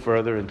 let's go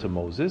further into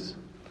Moses.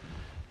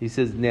 He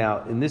says,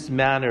 now, in this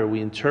manner, we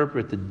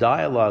interpret the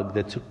dialogue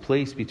that took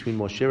place between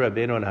Moshe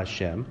Rabbeinu and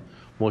Hashem.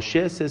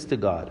 Moshe says to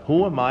God,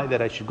 who am I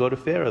that I should go to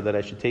Pharaoh, that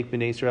I should take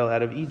Bnei Israel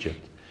out of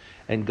Egypt?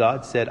 And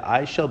God said,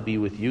 I shall be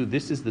with you.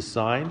 This is the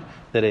sign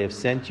that I have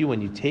sent you.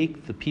 When you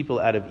take the people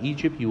out of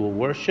Egypt, you will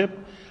worship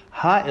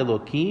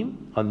Ha-Elokim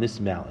on this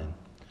mountain.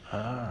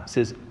 It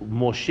says,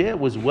 Moshe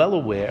was well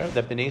aware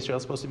that Bnei Israel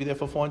is supposed to be there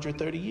for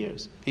 430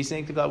 years. He's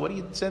saying to God, what are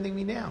you sending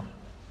me now?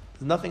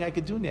 There's nothing I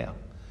could do now.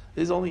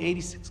 There's only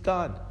 86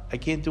 gone. I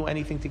can't do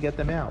anything to get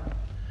them out.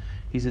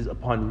 He says,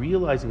 upon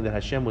realizing that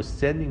Hashem was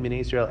sending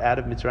Bnei Israel out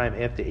of Mitzrayim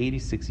after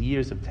 86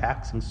 years of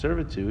taxing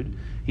servitude,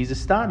 he's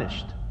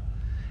astonished.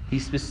 He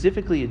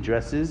specifically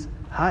addresses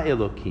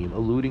Ha-Elokim,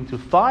 alluding to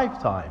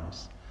 5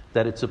 times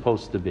that it's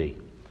supposed to be.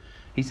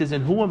 He says,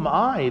 and who am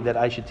I that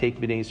I should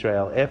take Bnei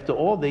Israel? After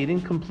all, they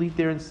didn't complete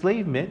their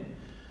enslavement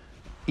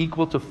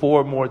equal to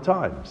 4 more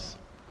times.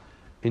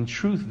 In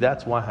truth,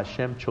 that's why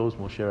Hashem chose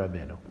Moshe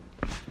Rabbeinu.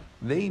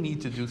 They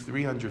need to do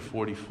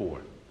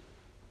 344.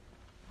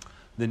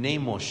 The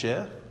name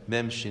Moshe,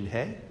 Mem Shin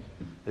He,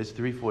 is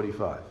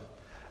 345.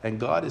 And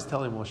God is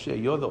telling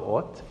Moshe, you're the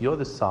Ot, you're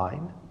the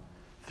sign.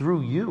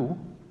 Through you,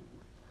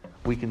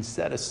 we can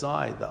set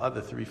aside the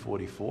other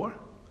 344,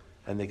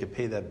 and they can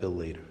pay that bill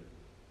later.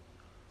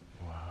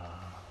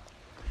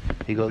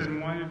 He goes.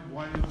 Then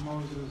why did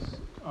Moses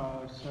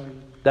say?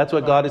 That's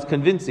what God is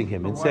convincing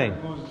him and saying.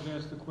 Why did Moses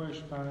ask the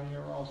question?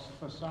 You're also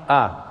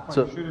facade.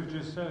 So you should have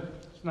just said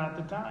it's not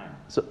the time.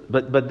 So,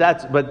 but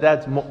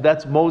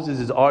that's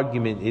Moses'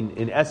 argument.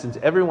 In essence,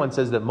 everyone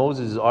says that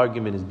Moses'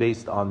 argument is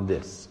based on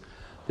this: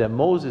 that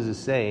Moses is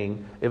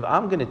saying, if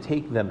I'm going to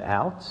take them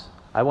out,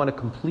 I want to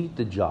complete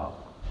the job.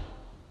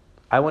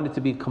 I want it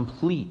to be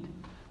complete,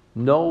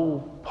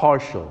 no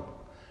partial.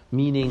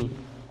 Meaning,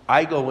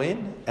 I go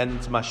in and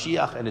it's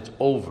Mashiach and it's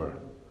over.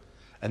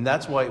 And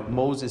that's why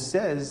Moses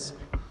says,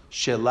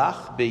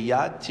 Shelach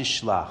beyad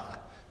tishlach.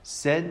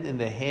 Send in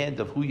the hand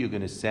of who you're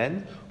going to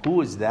send.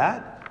 Who is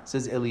that?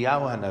 Says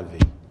Eliyahu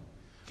Hanavi.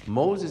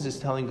 Moses is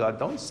telling God,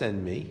 don't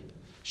send me.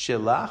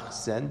 Shelach,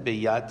 send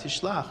beyad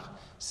tishlach.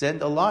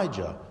 Send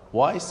Elijah.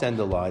 Why send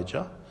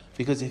Elijah?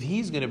 Because if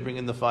he's going to bring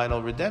in the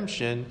final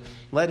redemption,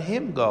 let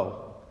him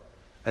go.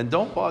 And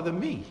don't bother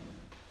me.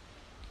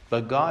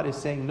 But God is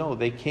saying, no,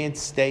 they can't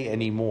stay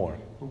anymore.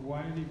 But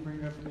why did he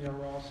bring up the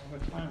Aral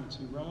Savatam? It's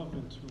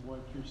irrelevant to what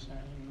you're saying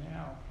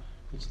now.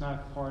 It's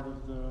not part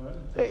of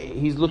the...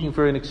 He's looking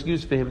for an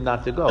excuse for him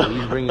not to go.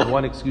 He's bringing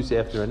one excuse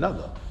after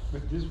another.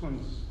 But this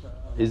one's...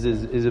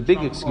 Is a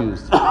big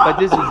excuse. But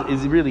this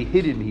is really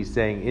hidden, he's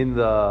saying,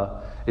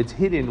 it's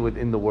hidden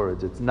within the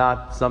words. It's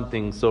not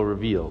something so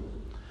revealed.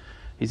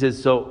 He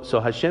says,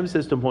 so Hashem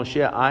says to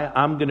Moshe,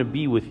 I'm going to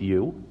be with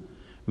you,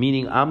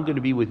 meaning I'm going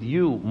to be with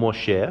you,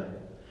 Moshe.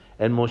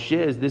 And Moshe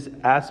is this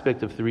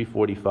aspect of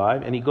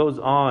 345, and he goes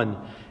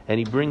on and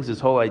he brings this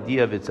whole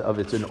idea of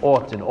it's an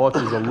ought. An ought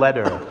is a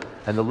letter,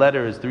 and the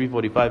letter is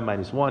 345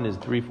 minus 1 is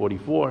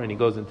 344, and he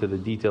goes into the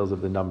details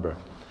of the number.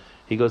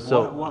 He goes,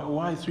 so...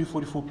 Why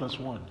 344 plus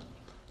 1?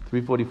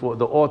 344,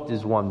 the ought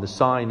is 1, the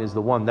sign is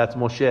the 1, that's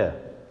Moshe.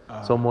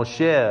 So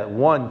Moshe,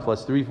 1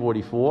 plus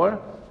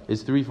 344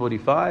 is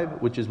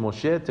 345, which is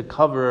Moshe, to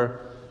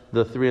cover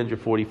the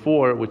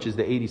 344, which is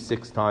the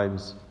 86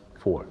 times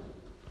 4.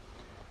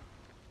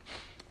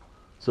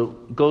 So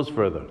it goes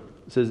further.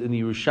 It says in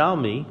the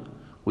Yerushalmi,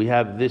 we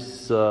have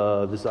this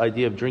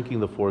idea of drinking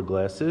the 4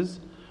 glasses.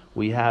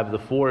 We have the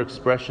 4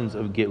 expressions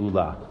of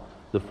Geulah,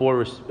 the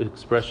 4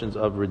 expressions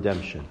of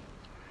redemption.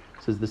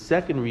 It says the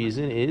second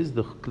reason is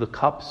the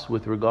cups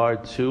with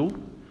regard to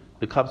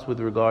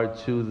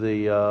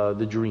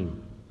the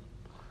dream.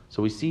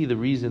 So we see the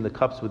reason the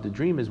cups with the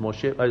dream is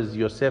Moshe, as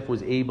Yosef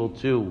was able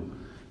to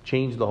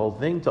change the whole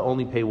thing to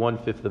only pay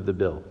 1/5 of the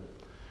bill.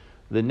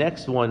 The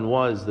next one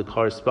was the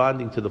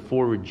corresponding to the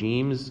 4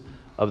 regimes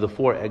of the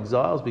 4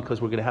 exiles,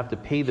 because we're going to have to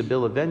pay the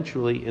bill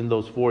eventually in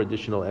those 4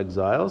 additional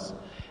exiles.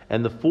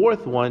 And the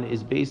fourth one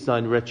is based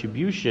on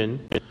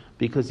retribution,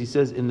 because he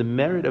says in the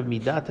merit of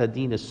Midat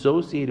Hadin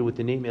associated with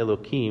the name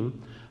Elokim,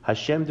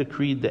 Hashem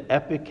decreed the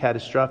epic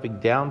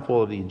catastrophic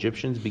downfall of the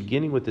Egyptians,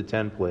 beginning with the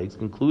 10 plagues,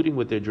 concluding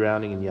with their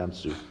drowning in Yam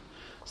Suf.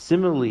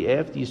 Similarly,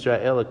 after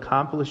Israel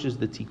accomplishes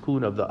the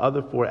tikkun of the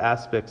other 4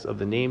 aspects of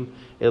the name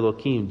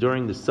Elokim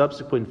during the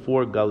subsequent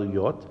 4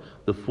 galuyot,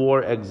 the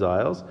 4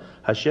 exiles,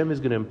 Hashem is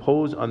going to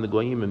impose on the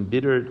goyim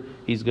embittered.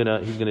 He's going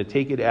to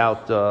take it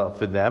out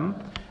for them,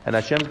 and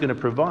Hashem is going to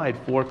provide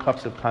 4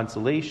 cups of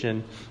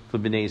consolation for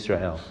Bnei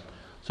Israel.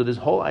 So this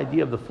whole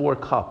idea of the 4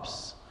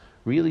 cups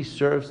really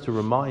serves to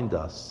remind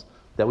us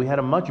that we had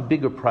a much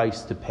bigger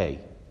price to pay.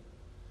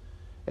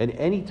 And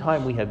any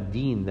time we have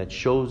deen that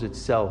shows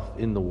itself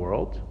in the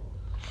world,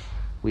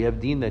 we have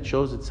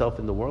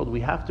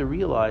to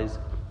realize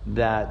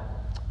that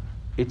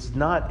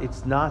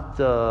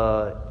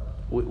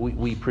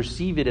we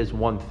perceive it as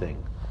one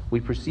thing. We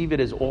perceive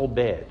it as all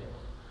bad.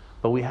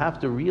 But we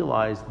have to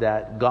realize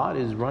that God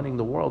is running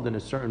the world in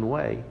a certain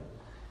way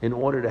in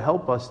order to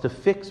help us to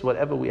fix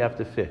whatever we have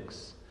to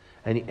fix.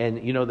 And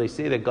you know, they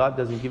say that God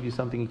doesn't give you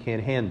something you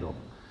can't handle.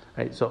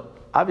 Right? So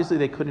obviously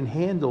they couldn't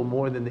handle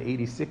more than the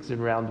 86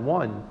 in round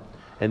 1,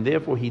 and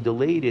therefore he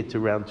delayed it to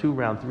round 2,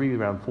 round 3,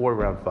 round 4,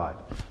 round 5.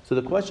 So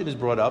the question is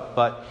brought up,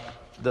 but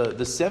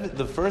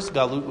the first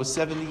galut was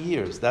 70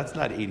 years. That's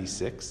not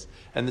 86.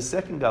 And the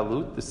second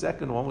galut, the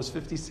second one was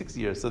 56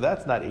 years. So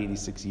that's not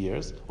 86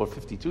 years or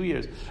 52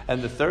 years.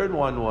 And the third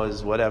one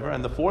was whatever.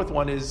 And the fourth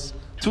one is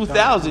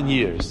 2,000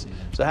 years.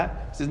 So he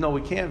says, no,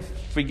 we can't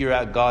figure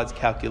out God's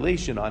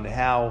calculation on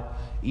how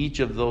each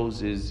of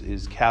those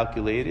is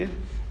calculated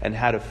and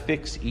how to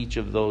fix each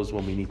of those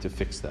when we need to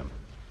fix them.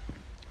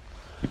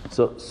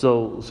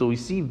 So we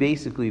see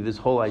basically this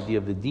whole idea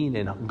of the deen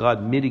and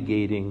God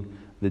mitigating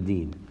the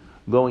deen.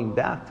 Going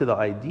back to the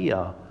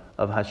idea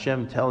of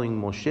Hashem telling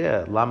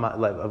Moshe,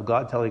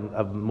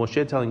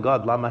 Moshe telling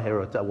God, Lama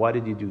herota, why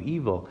did you do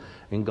evil?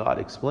 And God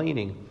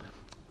explaining,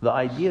 the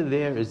idea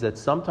there is that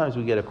sometimes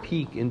we get a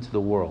peek into the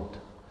world,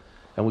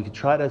 and we can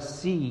try to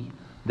see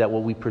that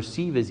what we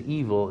perceive as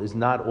evil is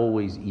not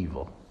always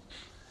evil.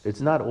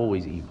 It's not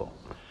always evil.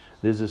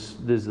 The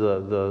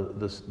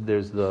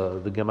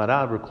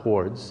Gemara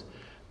records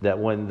that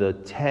when the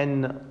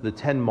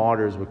 10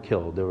 martyrs were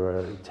killed, there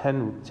were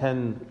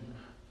 10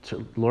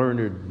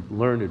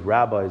 learned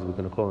rabbis, we're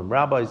going to call them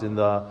rabbis, in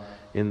the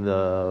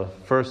 1st,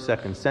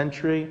 2nd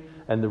century,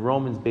 and the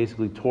Romans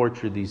basically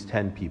tortured these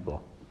 10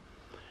 people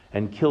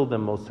and killed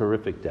them most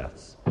horrific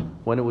deaths.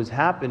 When it was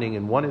happening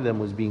and one of them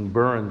was being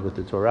burned with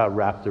the Torah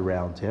wrapped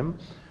around him,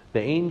 the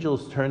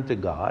angels turned to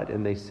God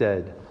and they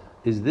said,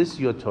 is this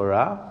your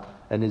Torah?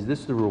 And is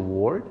this the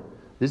reward?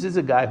 This is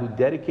a guy who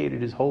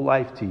dedicated his whole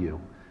life to you.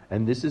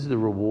 And this is the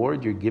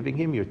reward you're giving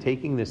him. You're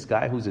taking this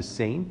guy who's a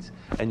saint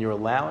and you're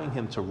allowing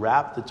him to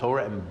wrap the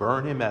Torah and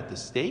burn him at the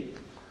stake?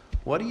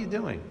 What are you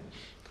doing?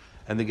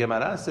 And the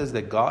Gemara says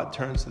that God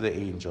turns to the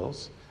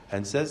angels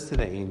and says to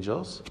the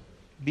angels,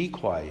 be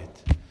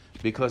quiet,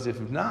 because if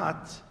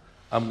not,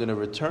 I'm going to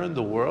return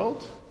the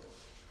world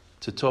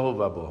to Tohu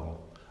Vabohu.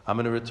 I'm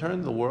going to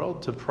return the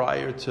world to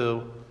prior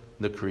to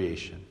the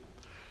creation.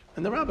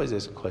 And the rabbis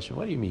ask a question,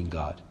 what do you mean,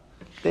 God?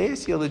 They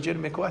ask you a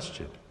legitimate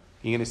question.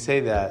 You're going to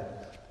say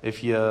that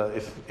if you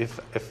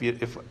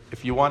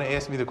want to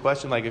ask me the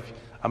question, like if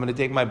I'm going to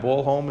take my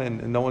ball home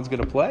and no one's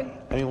going to play?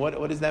 I mean,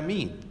 what does that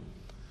mean?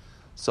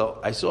 So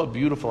I saw a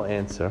beautiful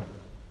answer,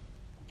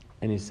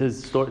 and he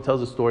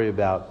tells a story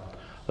about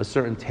a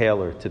certain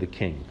tailor to the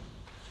king.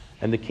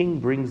 And the king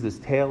brings this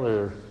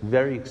tailor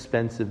very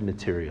expensive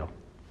material.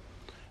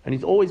 And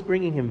he's always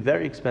bringing him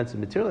very expensive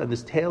material, and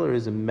this tailor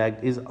is an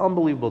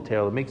unbelievable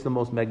tailor, makes the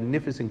most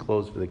magnificent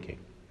clothes for the king.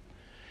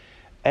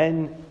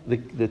 And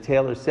the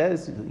tailor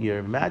says,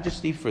 Your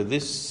Majesty, for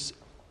this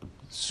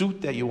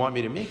suit that you want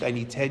me to make, I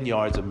need 10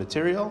 yards of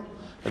material.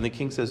 And the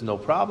king says, no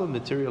problem,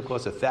 material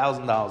costs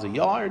 $1,000 a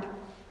yard.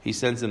 He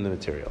sends him the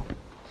material.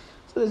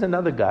 So there's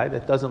another guy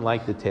that doesn't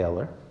like the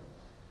tailor,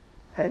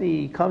 and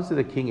he comes to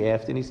the king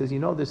after, and he says,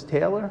 this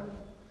tailor,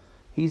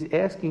 he's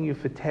asking you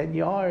for 10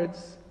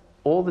 yards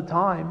all the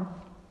time.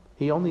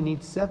 He only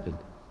needs 7.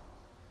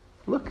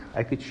 Look,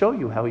 I could show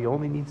you how he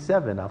only needs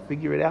 7. I'll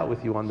figure it out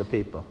with you on the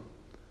paper.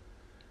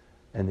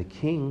 And the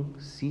king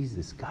sees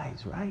this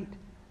guy's right.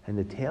 And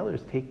the tailor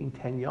is taking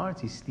 10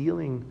 yards. He's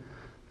stealing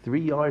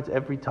 3 yards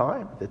every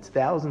time. That's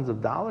thousands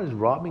of dollars,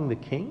 robbing the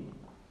king.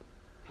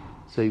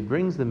 So he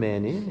brings the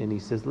man in and he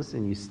says,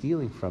 listen, you're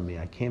stealing from me.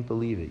 I can't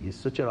believe it. You're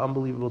such an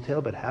unbelievable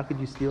tailor, but how could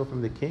you steal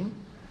from the king?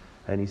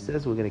 And he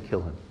says, we're going to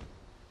kill him.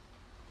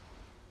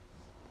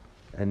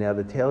 And now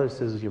the tailor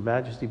says, Your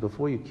Majesty,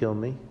 before you kill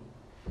me,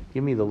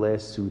 give me the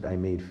last suit I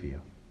made for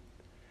you.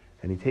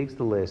 And he takes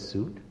the last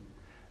suit,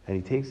 and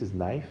he takes his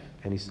knife,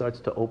 and he starts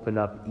to open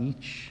up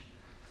each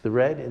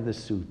thread in the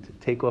suit,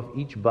 take off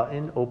each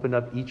button, open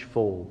up each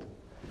fold.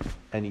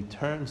 And he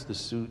turns the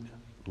suit,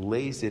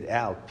 lays it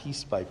out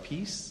piece by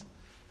piece,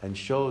 and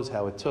shows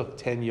how it took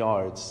 10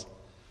 yards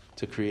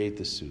to create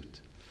the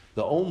suit.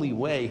 The only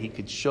way he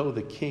could show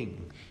the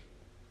king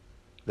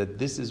that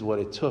this is what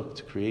it took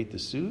to create the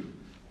suit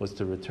was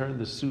to return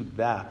the suit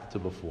back to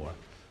before.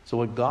 So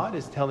what God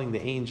is telling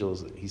the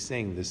angels, he's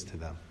saying this to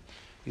them.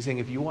 He's saying,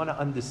 if you want to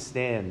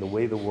understand the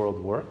way the world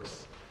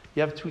works,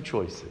 you have 2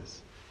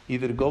 choices.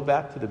 Either to go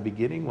back to the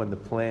beginning when the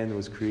plan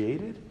was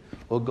created,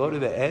 or go to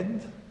the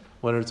end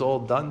when it's all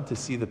done to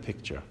see the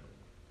picture.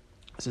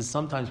 So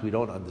sometimes we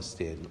don't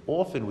understand.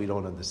 Often we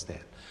don't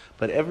understand.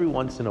 But every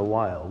once in a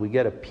while, we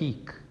get a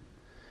peek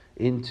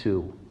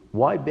into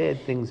why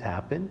bad things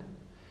happen.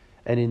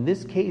 And in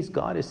this case,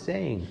 God is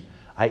saying,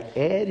 I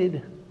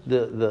added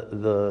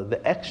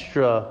the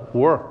extra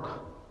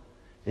work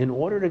in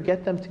order to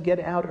get them to get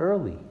out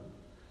early.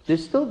 They're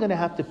still going to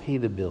have to pay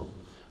the bill.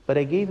 But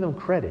I gave them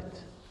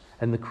credit.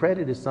 And the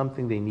credit is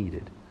something they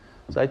needed.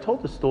 So I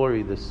told the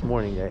story this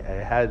morning. I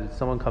had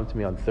someone come to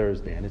me on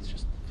Thursday, and it's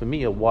just, for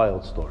me, a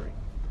wild story.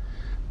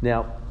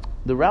 Now,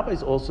 the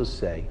rabbis also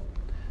say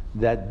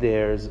that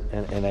there's,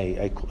 and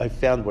I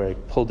found where I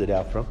pulled it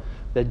out from,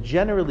 that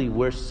generally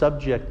we're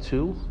subject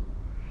to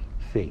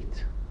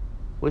fate.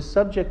 We're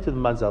subject to the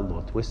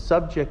mazalot. We're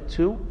subject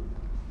to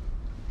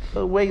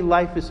the way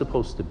life is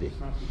supposed to be.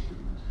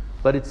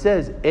 But it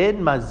says, En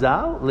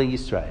mazal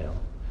leYisrael.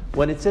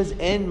 When it says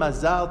En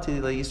mazal to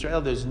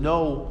leYisrael, there's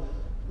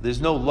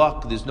no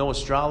luck, there's no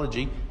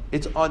astrology.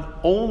 It's on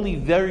only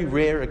very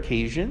rare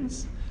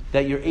occasions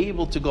that you're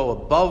able to go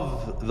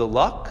above the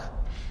luck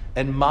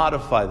and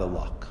modify the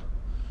luck.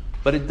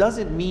 But it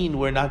doesn't mean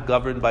we're not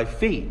governed by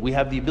fate. We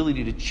have the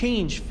ability to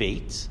change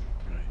fate.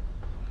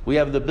 We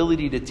have the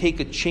ability to take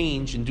a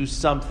change and do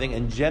something,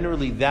 and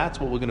generally that's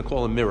what we're going to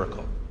call a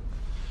miracle.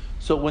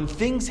 So when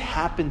things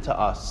happen to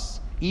us,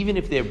 even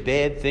if they're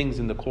bad things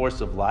in the course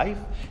of life,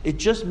 it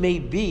just may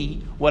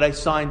be what I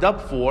signed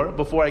up for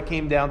before I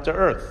came down to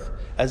earth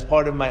as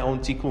part of my own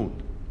tikkun.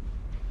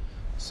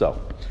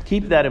 So,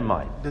 keep that in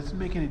mind. Does it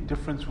make any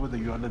difference whether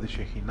you're under the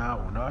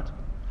Shekhinah or not?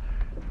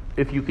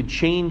 If you could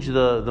change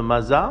the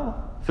mazal,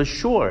 for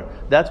sure.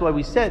 That's why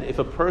we said,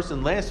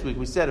 last week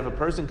we said, if a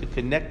person could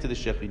connect to the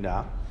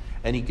Shekhinah,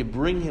 and he could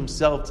bring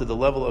himself to the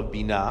level of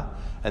Binah,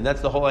 and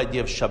that's the whole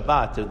idea of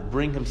Shabbat, to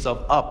bring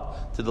himself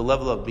up to the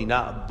level of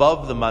Binah,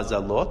 above the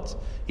mazalot,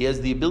 he has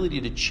the ability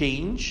to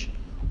change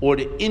or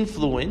to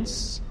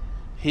influence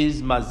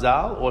his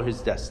mazal or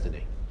his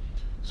destiny.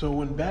 So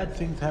when bad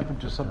things happen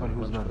to somebody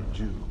who's not a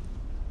Jew,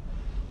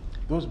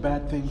 those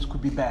bad things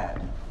could be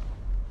bad.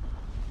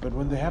 But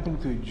when they happen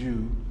to a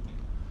Jew,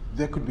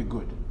 they could be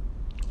good.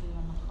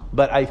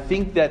 But I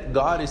think that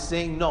God is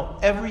saying, no,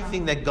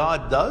 everything that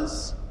God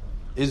does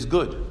is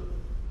good.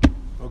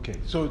 Okay,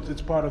 so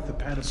it's part of the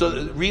panoply.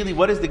 So really,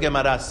 what does the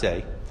Gemara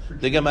say?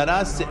 The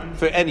Gemara says,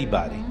 for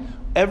anybody,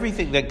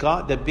 everything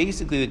that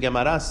basically the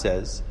Gemara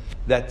says,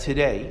 that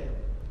today,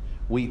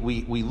 we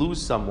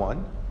lose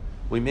someone,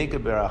 we make a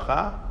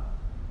beracha,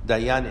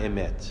 dayan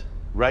emet,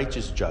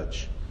 righteous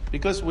judge.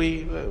 Because what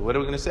are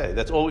we going to say?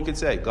 That's all we can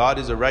say. God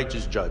is a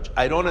righteous judge.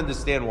 I don't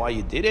understand why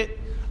you did it.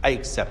 I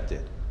accept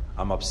it.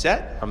 I'm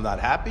upset. I'm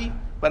not happy.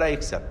 but I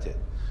accept it.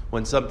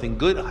 When something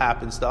good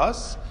happens to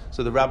us,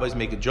 so the rabbis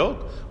make a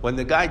joke. When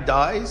the guy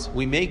dies,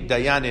 we make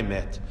dayan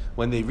emet.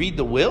 When they read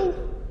the will,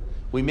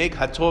 we make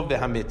hatov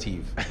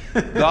vehametiv.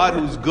 God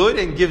who's good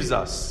and gives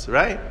us,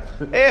 right?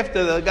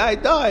 After the guy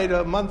died,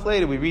 a month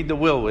later, we read the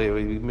will.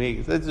 We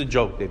make, that's a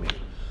joke they make.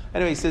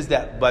 Anyway, he says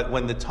that, but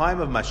when the time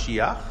of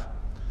Mashiach,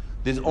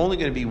 there's only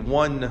going to be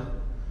one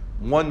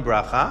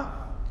bracha,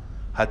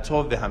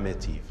 hatov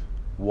vehametiv.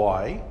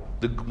 Why?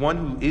 The one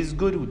who is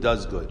good, who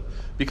does good.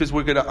 Because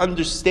we're going to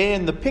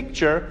understand the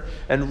picture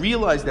and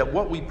realize that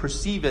what we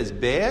perceive as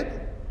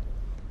bad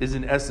is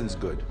in essence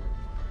good.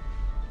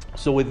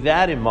 So with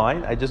that in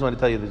mind, I just want to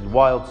tell you this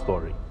wild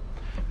story.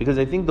 Because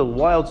I think the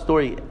wild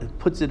story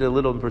puts it a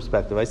little in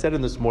perspective. I said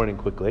it this morning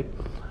quickly,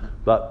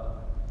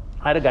 but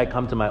I had a guy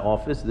come to my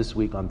office this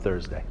week on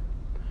Thursday.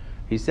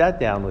 He sat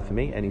down with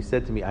me and he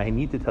said to me, I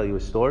need to tell you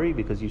a story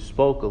because you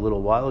spoke a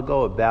little while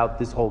ago about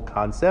this whole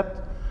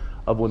concept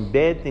of when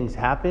bad things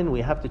happen,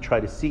 we have to try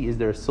to see, is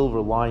there a silver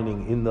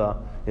lining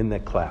in the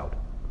cloud?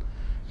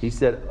 He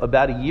said,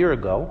 about a year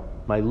ago,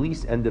 my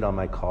lease ended on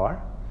my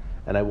car,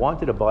 and I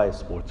wanted to buy a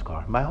sports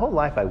car. My whole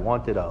life, I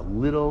wanted a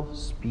little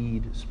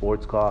speed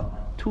sports car,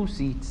 2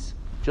 seats,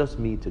 just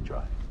me to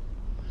drive.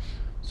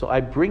 So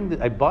I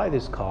buy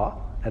this car,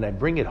 and I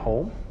bring it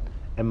home,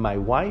 and my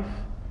wife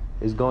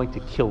is going to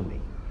kill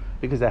me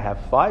because I have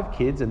 5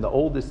 kids, and the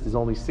oldest is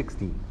only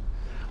 16.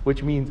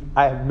 Which means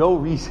I have no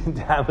reason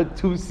to have a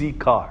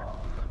 2-seat car.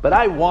 But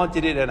I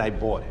wanted it and I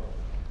bought it.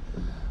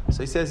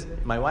 So he says,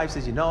 my wife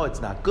says,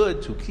 it's not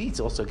good. 2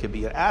 seats also could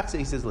be an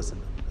accident. He says, listen,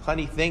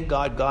 honey, thank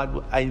God,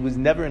 I was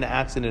never in an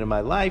accident in my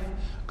life.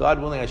 God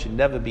willing, I should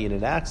never be in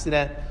an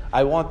accident.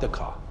 I want the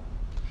car.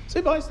 So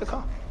he buys the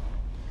car.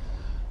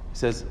 He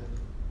says,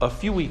 a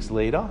few weeks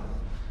later,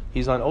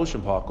 he's on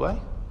Ocean Parkway.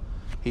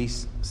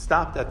 He's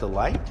stopped at the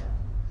light.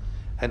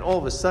 And all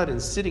of a sudden,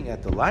 sitting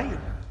at the light,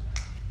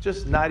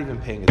 just not even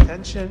paying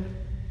attention,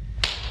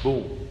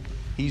 boom.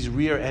 He's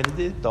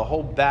rear-ended. The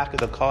whole back of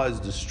the car is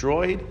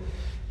destroyed.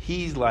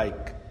 He's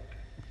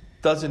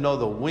doesn't know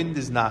the wind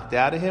is knocked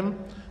out of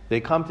him.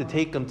 They come to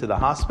take him to the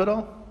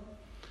hospital.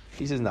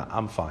 He says, no,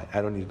 I'm fine.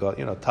 I don't need to go.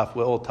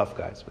 We're all tough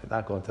guys. We're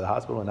not going to the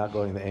hospital. We're not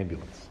going to the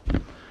ambulance.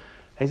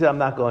 He said, I'm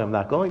not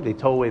going. They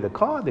tow away the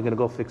car. They're going to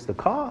go fix the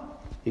car.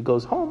 He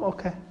goes home.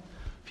 Okay.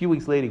 A few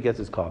weeks later, he gets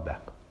his car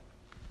back.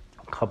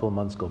 A couple of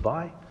months go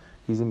by.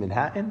 He's in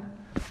Manhattan.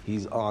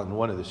 He's on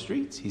one of the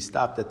streets. He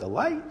stopped at the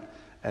light.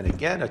 And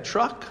again, a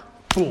truck,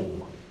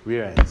 boom,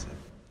 rear ends him.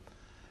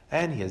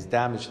 And he has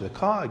damage to the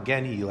car.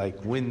 Again, he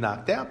wind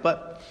knocked out,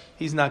 but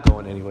he's not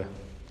going anywhere.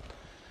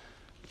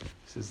 He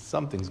says,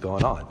 something's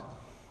going on.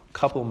 A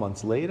couple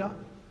months later,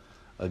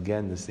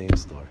 again, the same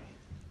story.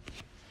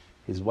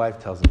 His wife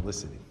tells him,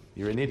 listen,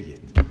 you're an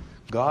idiot.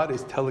 God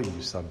is telling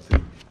you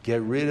something.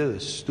 Get rid of the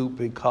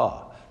stupid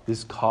car.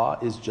 This car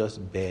is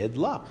just bad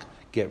luck.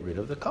 Get rid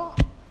of the car.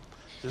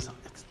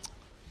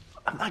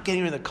 I'm not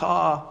getting rid of the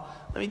car.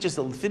 Let me just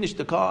finish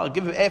the car.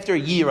 After a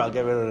year, I'll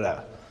get rid of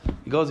that.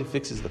 He goes, he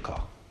fixes the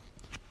car.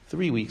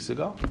 3 weeks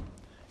ago,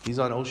 he's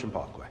on Ocean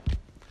Parkway.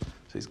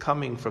 So he's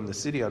coming from the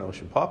city on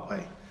Ocean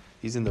Parkway.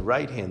 He's in the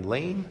right-hand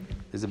lane.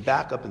 There's a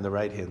backup in the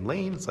right-hand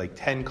lane. It's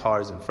 10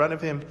 cars in front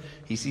of him.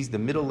 He sees the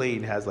middle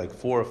lane has 4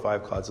 or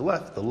 5 cars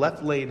left. The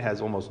left lane has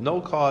almost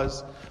no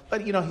cars.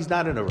 But, he's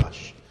not in a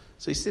rush.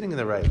 So he's sitting in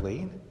the right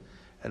lane.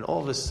 And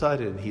all of a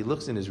sudden, he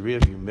looks in his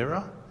rearview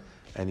mirror.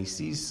 And he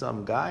sees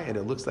some guy, and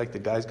it looks like the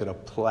guy's going to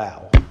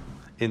plow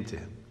into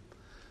him.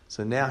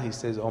 So now he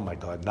says, oh my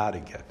God, not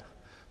again.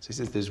 So he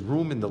says, there's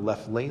room in the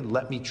left lane.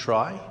 Let me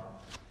try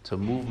to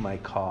move my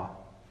car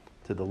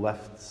to the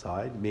left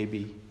side.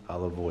 Maybe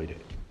I'll avoid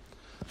it.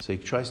 So he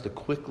tries to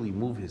quickly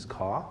move his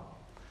car,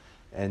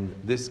 and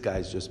this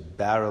guy's just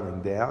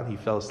barreling down. He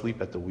fell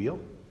asleep at the wheel,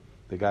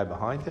 the guy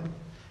behind him.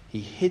 He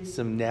hits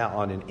him now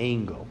on an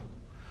angle.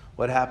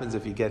 What happens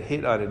if you get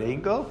hit on an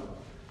angle?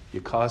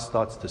 Your car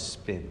starts to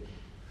spin.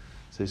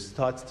 So it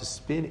starts to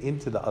spin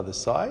into the other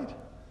side,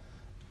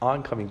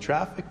 oncoming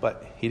traffic,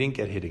 but he didn't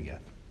get hit again.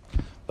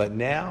 But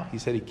now, he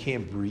said he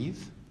can't breathe.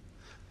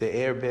 The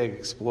airbag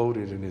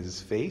exploded in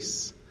his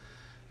face.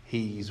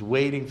 He's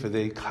waiting for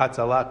the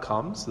Hatzalah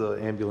comes,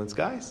 the ambulance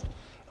guys. And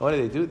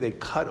what do? They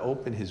cut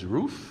open his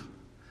roof,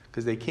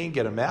 because they can't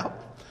get him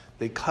out.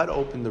 They cut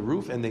open the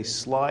roof and they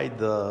slide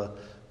the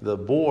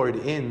board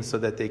in so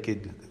that they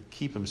could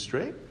keep him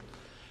straight.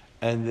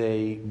 And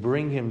they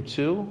bring him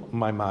to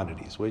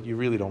Maimonides, where you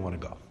really don't want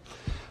to go.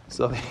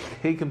 So they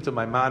take him to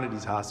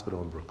Maimonides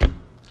Hospital in Brooklyn.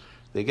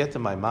 They get to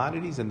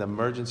Maimonides, and the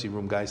emergency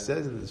room guy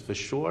says that for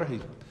sure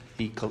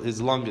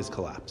his lung is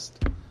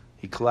collapsed.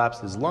 He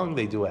collapsed his lung.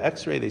 They do an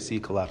x-ray. They see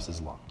he collapsed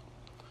his lung.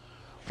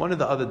 One of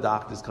the other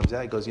doctors comes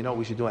out. He goes,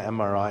 we should do an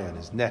MRI on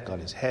his neck, on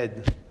his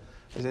head.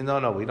 They say,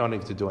 no, we don't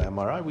need to do an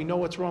MRI. We know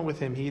what's wrong with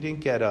him. He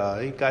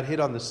got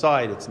hit on the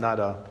side. It's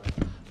not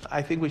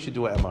I think we should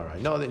do an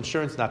MRI. No, the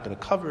insurance is not going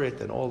to cover it,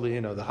 and all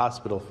the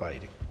hospital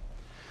fighting.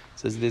 It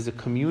says there's a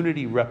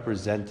community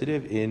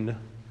representative in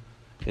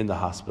the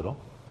hospital,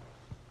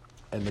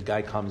 and the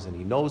guy comes and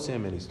he knows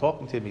him and he's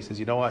talking to him. He says,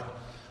 you know what?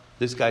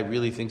 this guy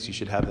really thinks you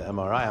should have the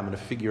MRI. I'm going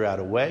to figure out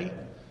a way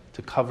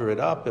to cover it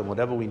up, and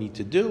whatever we need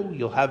to do,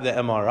 you'll have the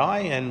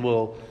MRI, and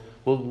we'll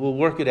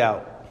work it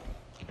out.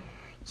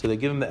 So they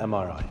give him the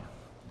MRI.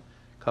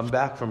 Come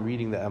back from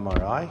reading the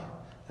MRI, and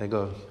they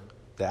go,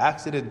 the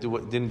accident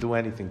didn't do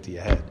anything to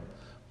your head,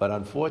 but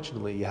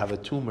unfortunately, you have a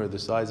tumor the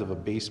size of a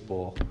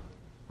baseball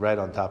right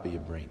on top of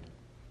your brain.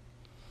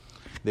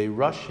 They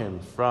rush him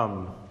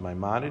from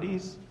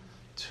Maimonides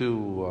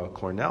to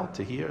Cornell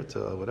to here to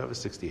whatever,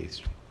 68th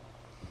Street.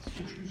 It's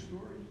a true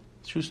story.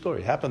 True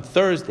story. Happened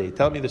Thursday.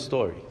 Tell me the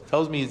story.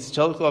 Tells me it's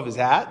choke off his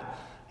hat.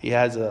 He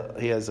has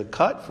a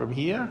cut from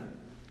here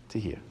to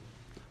here,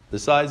 the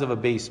size of a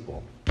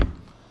baseball. He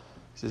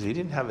says he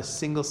didn't have a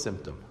single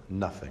symptom,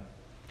 nothing.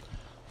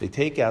 They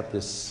take out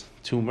this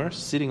tumor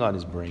sitting on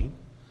his brain,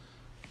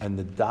 and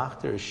the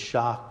doctor is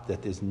shocked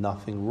that there's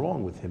nothing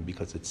wrong with him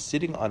because it's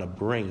sitting on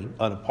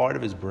a part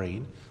of his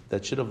brain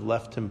that should have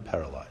left him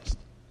paralyzed.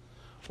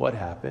 What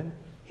happened?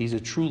 He's a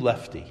true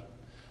lefty.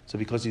 So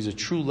because he's a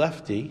true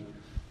lefty,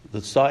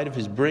 the side of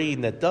his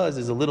brain that does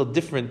is a little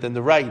different than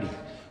the righty.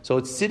 So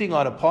it's sitting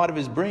on a part of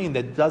his brain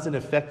that doesn't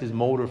affect his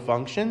motor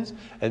functions,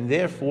 and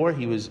therefore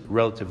he was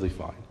relatively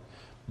fine.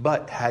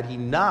 But had he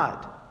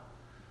not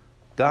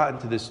gotten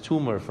to this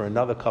tumor for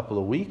another couple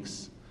of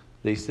weeks,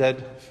 they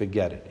said,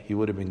 forget it. He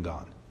would have been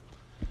gone.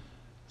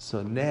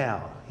 So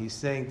now he's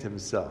saying to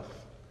himself,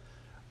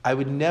 I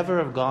would never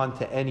have gone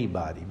to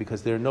anybody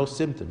because there are no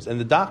symptoms. And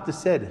the doctor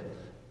said,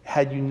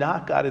 had you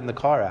not got in the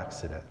car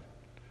accident?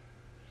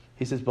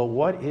 He says, but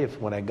what if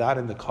when I got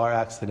in the car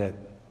accident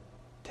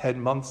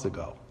 10 months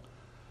ago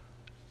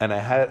and I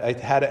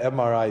had an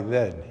MRI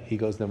then? He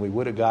goes, then we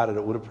would have got it.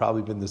 It would have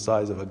probably been the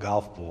size of a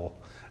golf ball,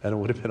 and it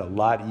would have been a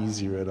lot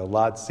easier and a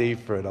lot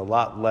safer and a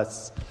lot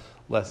less.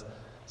 So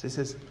he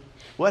says,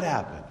 what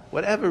happened?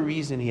 Whatever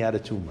reason he had a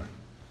tumor,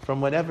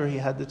 from whenever he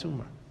had the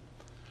tumor.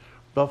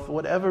 But for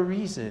whatever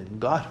reason,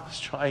 God was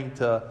trying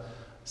to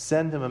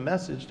send him a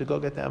message to go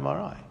get the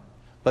MRI.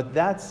 But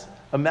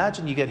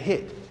imagine you get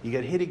hit. You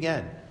get hit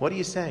again. What are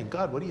you saying?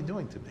 God, what are you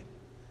doing to me?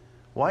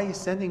 Why are you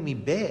sending me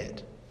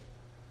bad?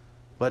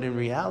 But in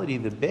reality,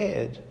 the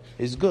bad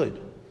is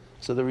good.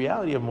 So the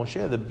reality of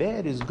Moshe, the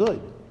bad is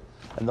good.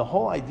 And the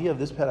whole idea of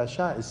this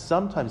parasha is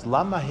sometimes,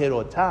 Lama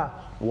herota,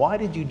 why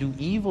did you do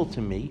evil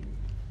to me?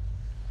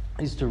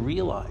 Is to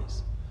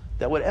realize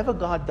that whatever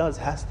God does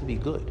has to be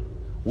good.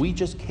 We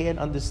just can't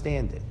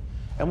understand it.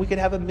 And we could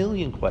have a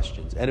million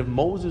questions. And if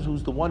Moses,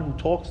 who's the one who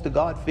talks to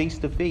God face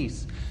to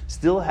face,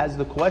 still has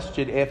the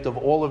question after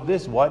all of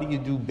this, why do you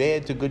do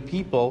bad to good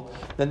people?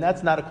 Then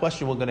that's not a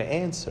question we're going to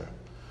answer.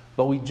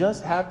 But we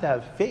just have to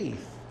have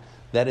faith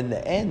that in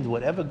the end,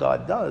 whatever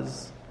God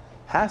does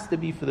has to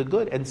be for the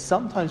good. And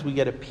sometimes we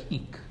get a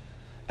peek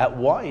at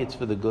why it's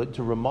for the good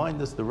to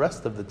remind us the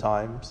rest of the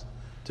times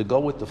to go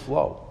with the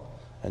flow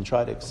and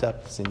try to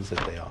accept things that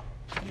they are.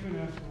 Even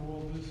after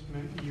all this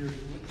many years,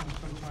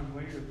 sometime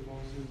later,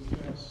 Moses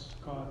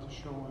asked God to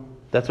show him.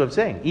 That's what I'm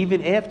saying.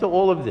 Even after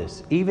all of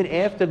this, even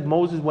after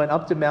Moses went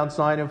up to Mount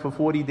Sinai for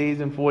 40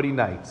 days and 40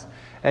 nights,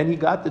 and he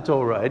got the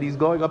Torah, and he's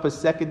going up a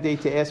second day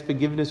to ask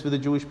forgiveness for the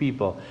Jewish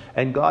people,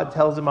 and God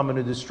tells him, I'm going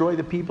to destroy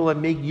the people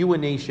and make you a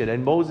nation.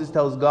 And Moses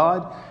tells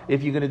God,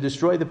 if you're going to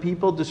destroy the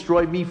people,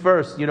 destroy me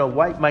first.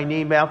 Wipe my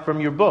name out from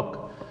your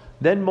book.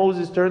 Then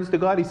Moses turns to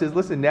God. He says,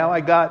 listen, now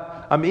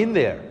I'm in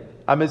there.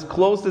 I'm as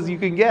close as you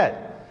can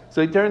get.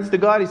 So he turns to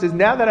God. He says,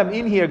 now that I'm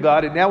in here,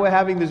 God, and now we're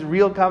having this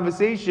real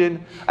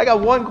conversation, I got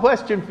one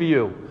question for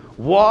you.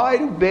 Why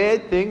do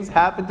bad things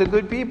happen to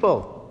good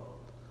people?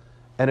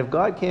 And if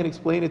God can't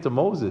explain it to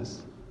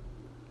Moses,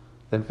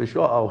 then for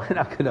sure, we're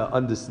not going to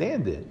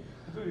understand it.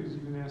 I thought he was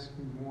even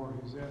asking more.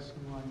 He was asking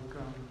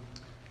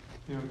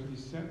he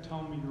said,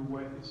 tell me your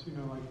ways,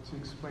 like to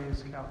explain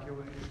his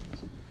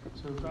calculations.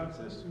 So God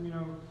says to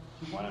him,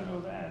 if you want to know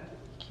that,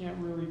 you can't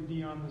really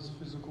be on this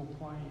physical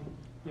plane.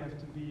 You have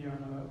to be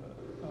on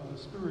a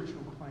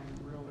spiritual plane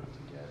really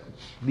to get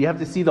it. You have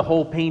to see the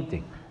whole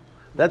painting.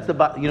 That's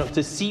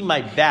to see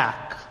my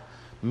back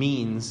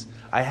means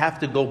I have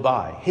to go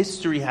by.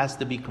 History has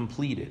to be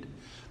completed.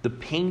 The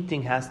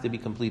painting has to be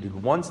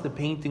completed. Once the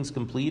painting's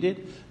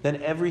completed,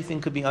 then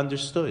everything could be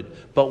understood.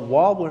 But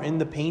while we're in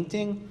the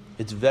painting,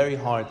 it's very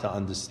hard to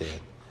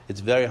understand. It's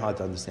very hard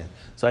to understand.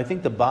 So I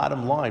think the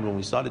bottom line, when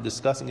we started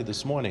discussing it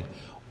this morning,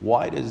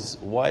 why does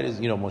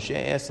Moshe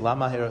asked,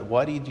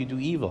 why did you do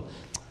evil?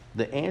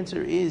 The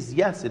answer is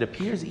yes, it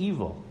appears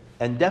evil.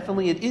 And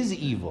definitely it is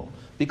evil.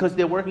 Because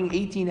they're working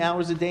 18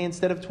 hours a day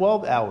instead of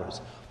 12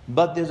 hours.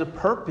 But there's a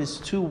purpose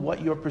to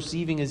what you're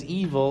perceiving as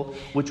evil,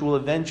 which will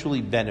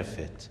eventually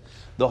benefit.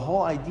 The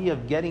whole idea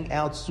of getting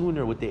out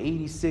sooner with the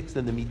 86th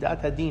and the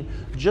Midat Hadin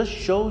just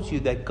shows you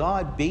that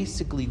God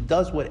basically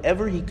does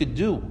whatever He could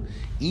do,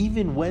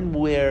 even when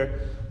we have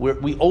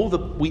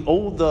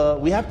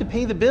to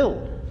pay the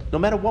bill. No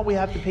matter what, we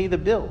have to pay the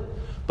bill.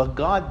 But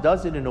God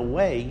does it in a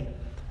way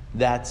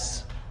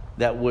that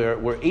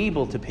we're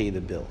able to pay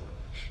the bill.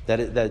 That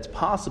it's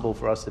possible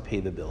for us to pay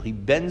the bill. He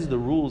bends the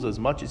rules as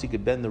much as He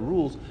could bend the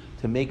rules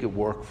to make it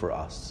work for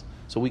us.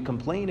 So we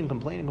complain and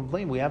complain and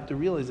complain. We have to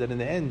realize that in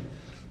the end,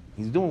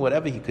 He's doing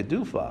whatever he could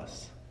do for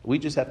us. We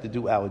just have to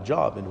do our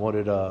job in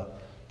order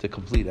to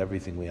complete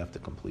everything we have to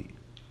complete.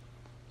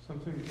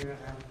 Something can't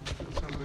happen to somebody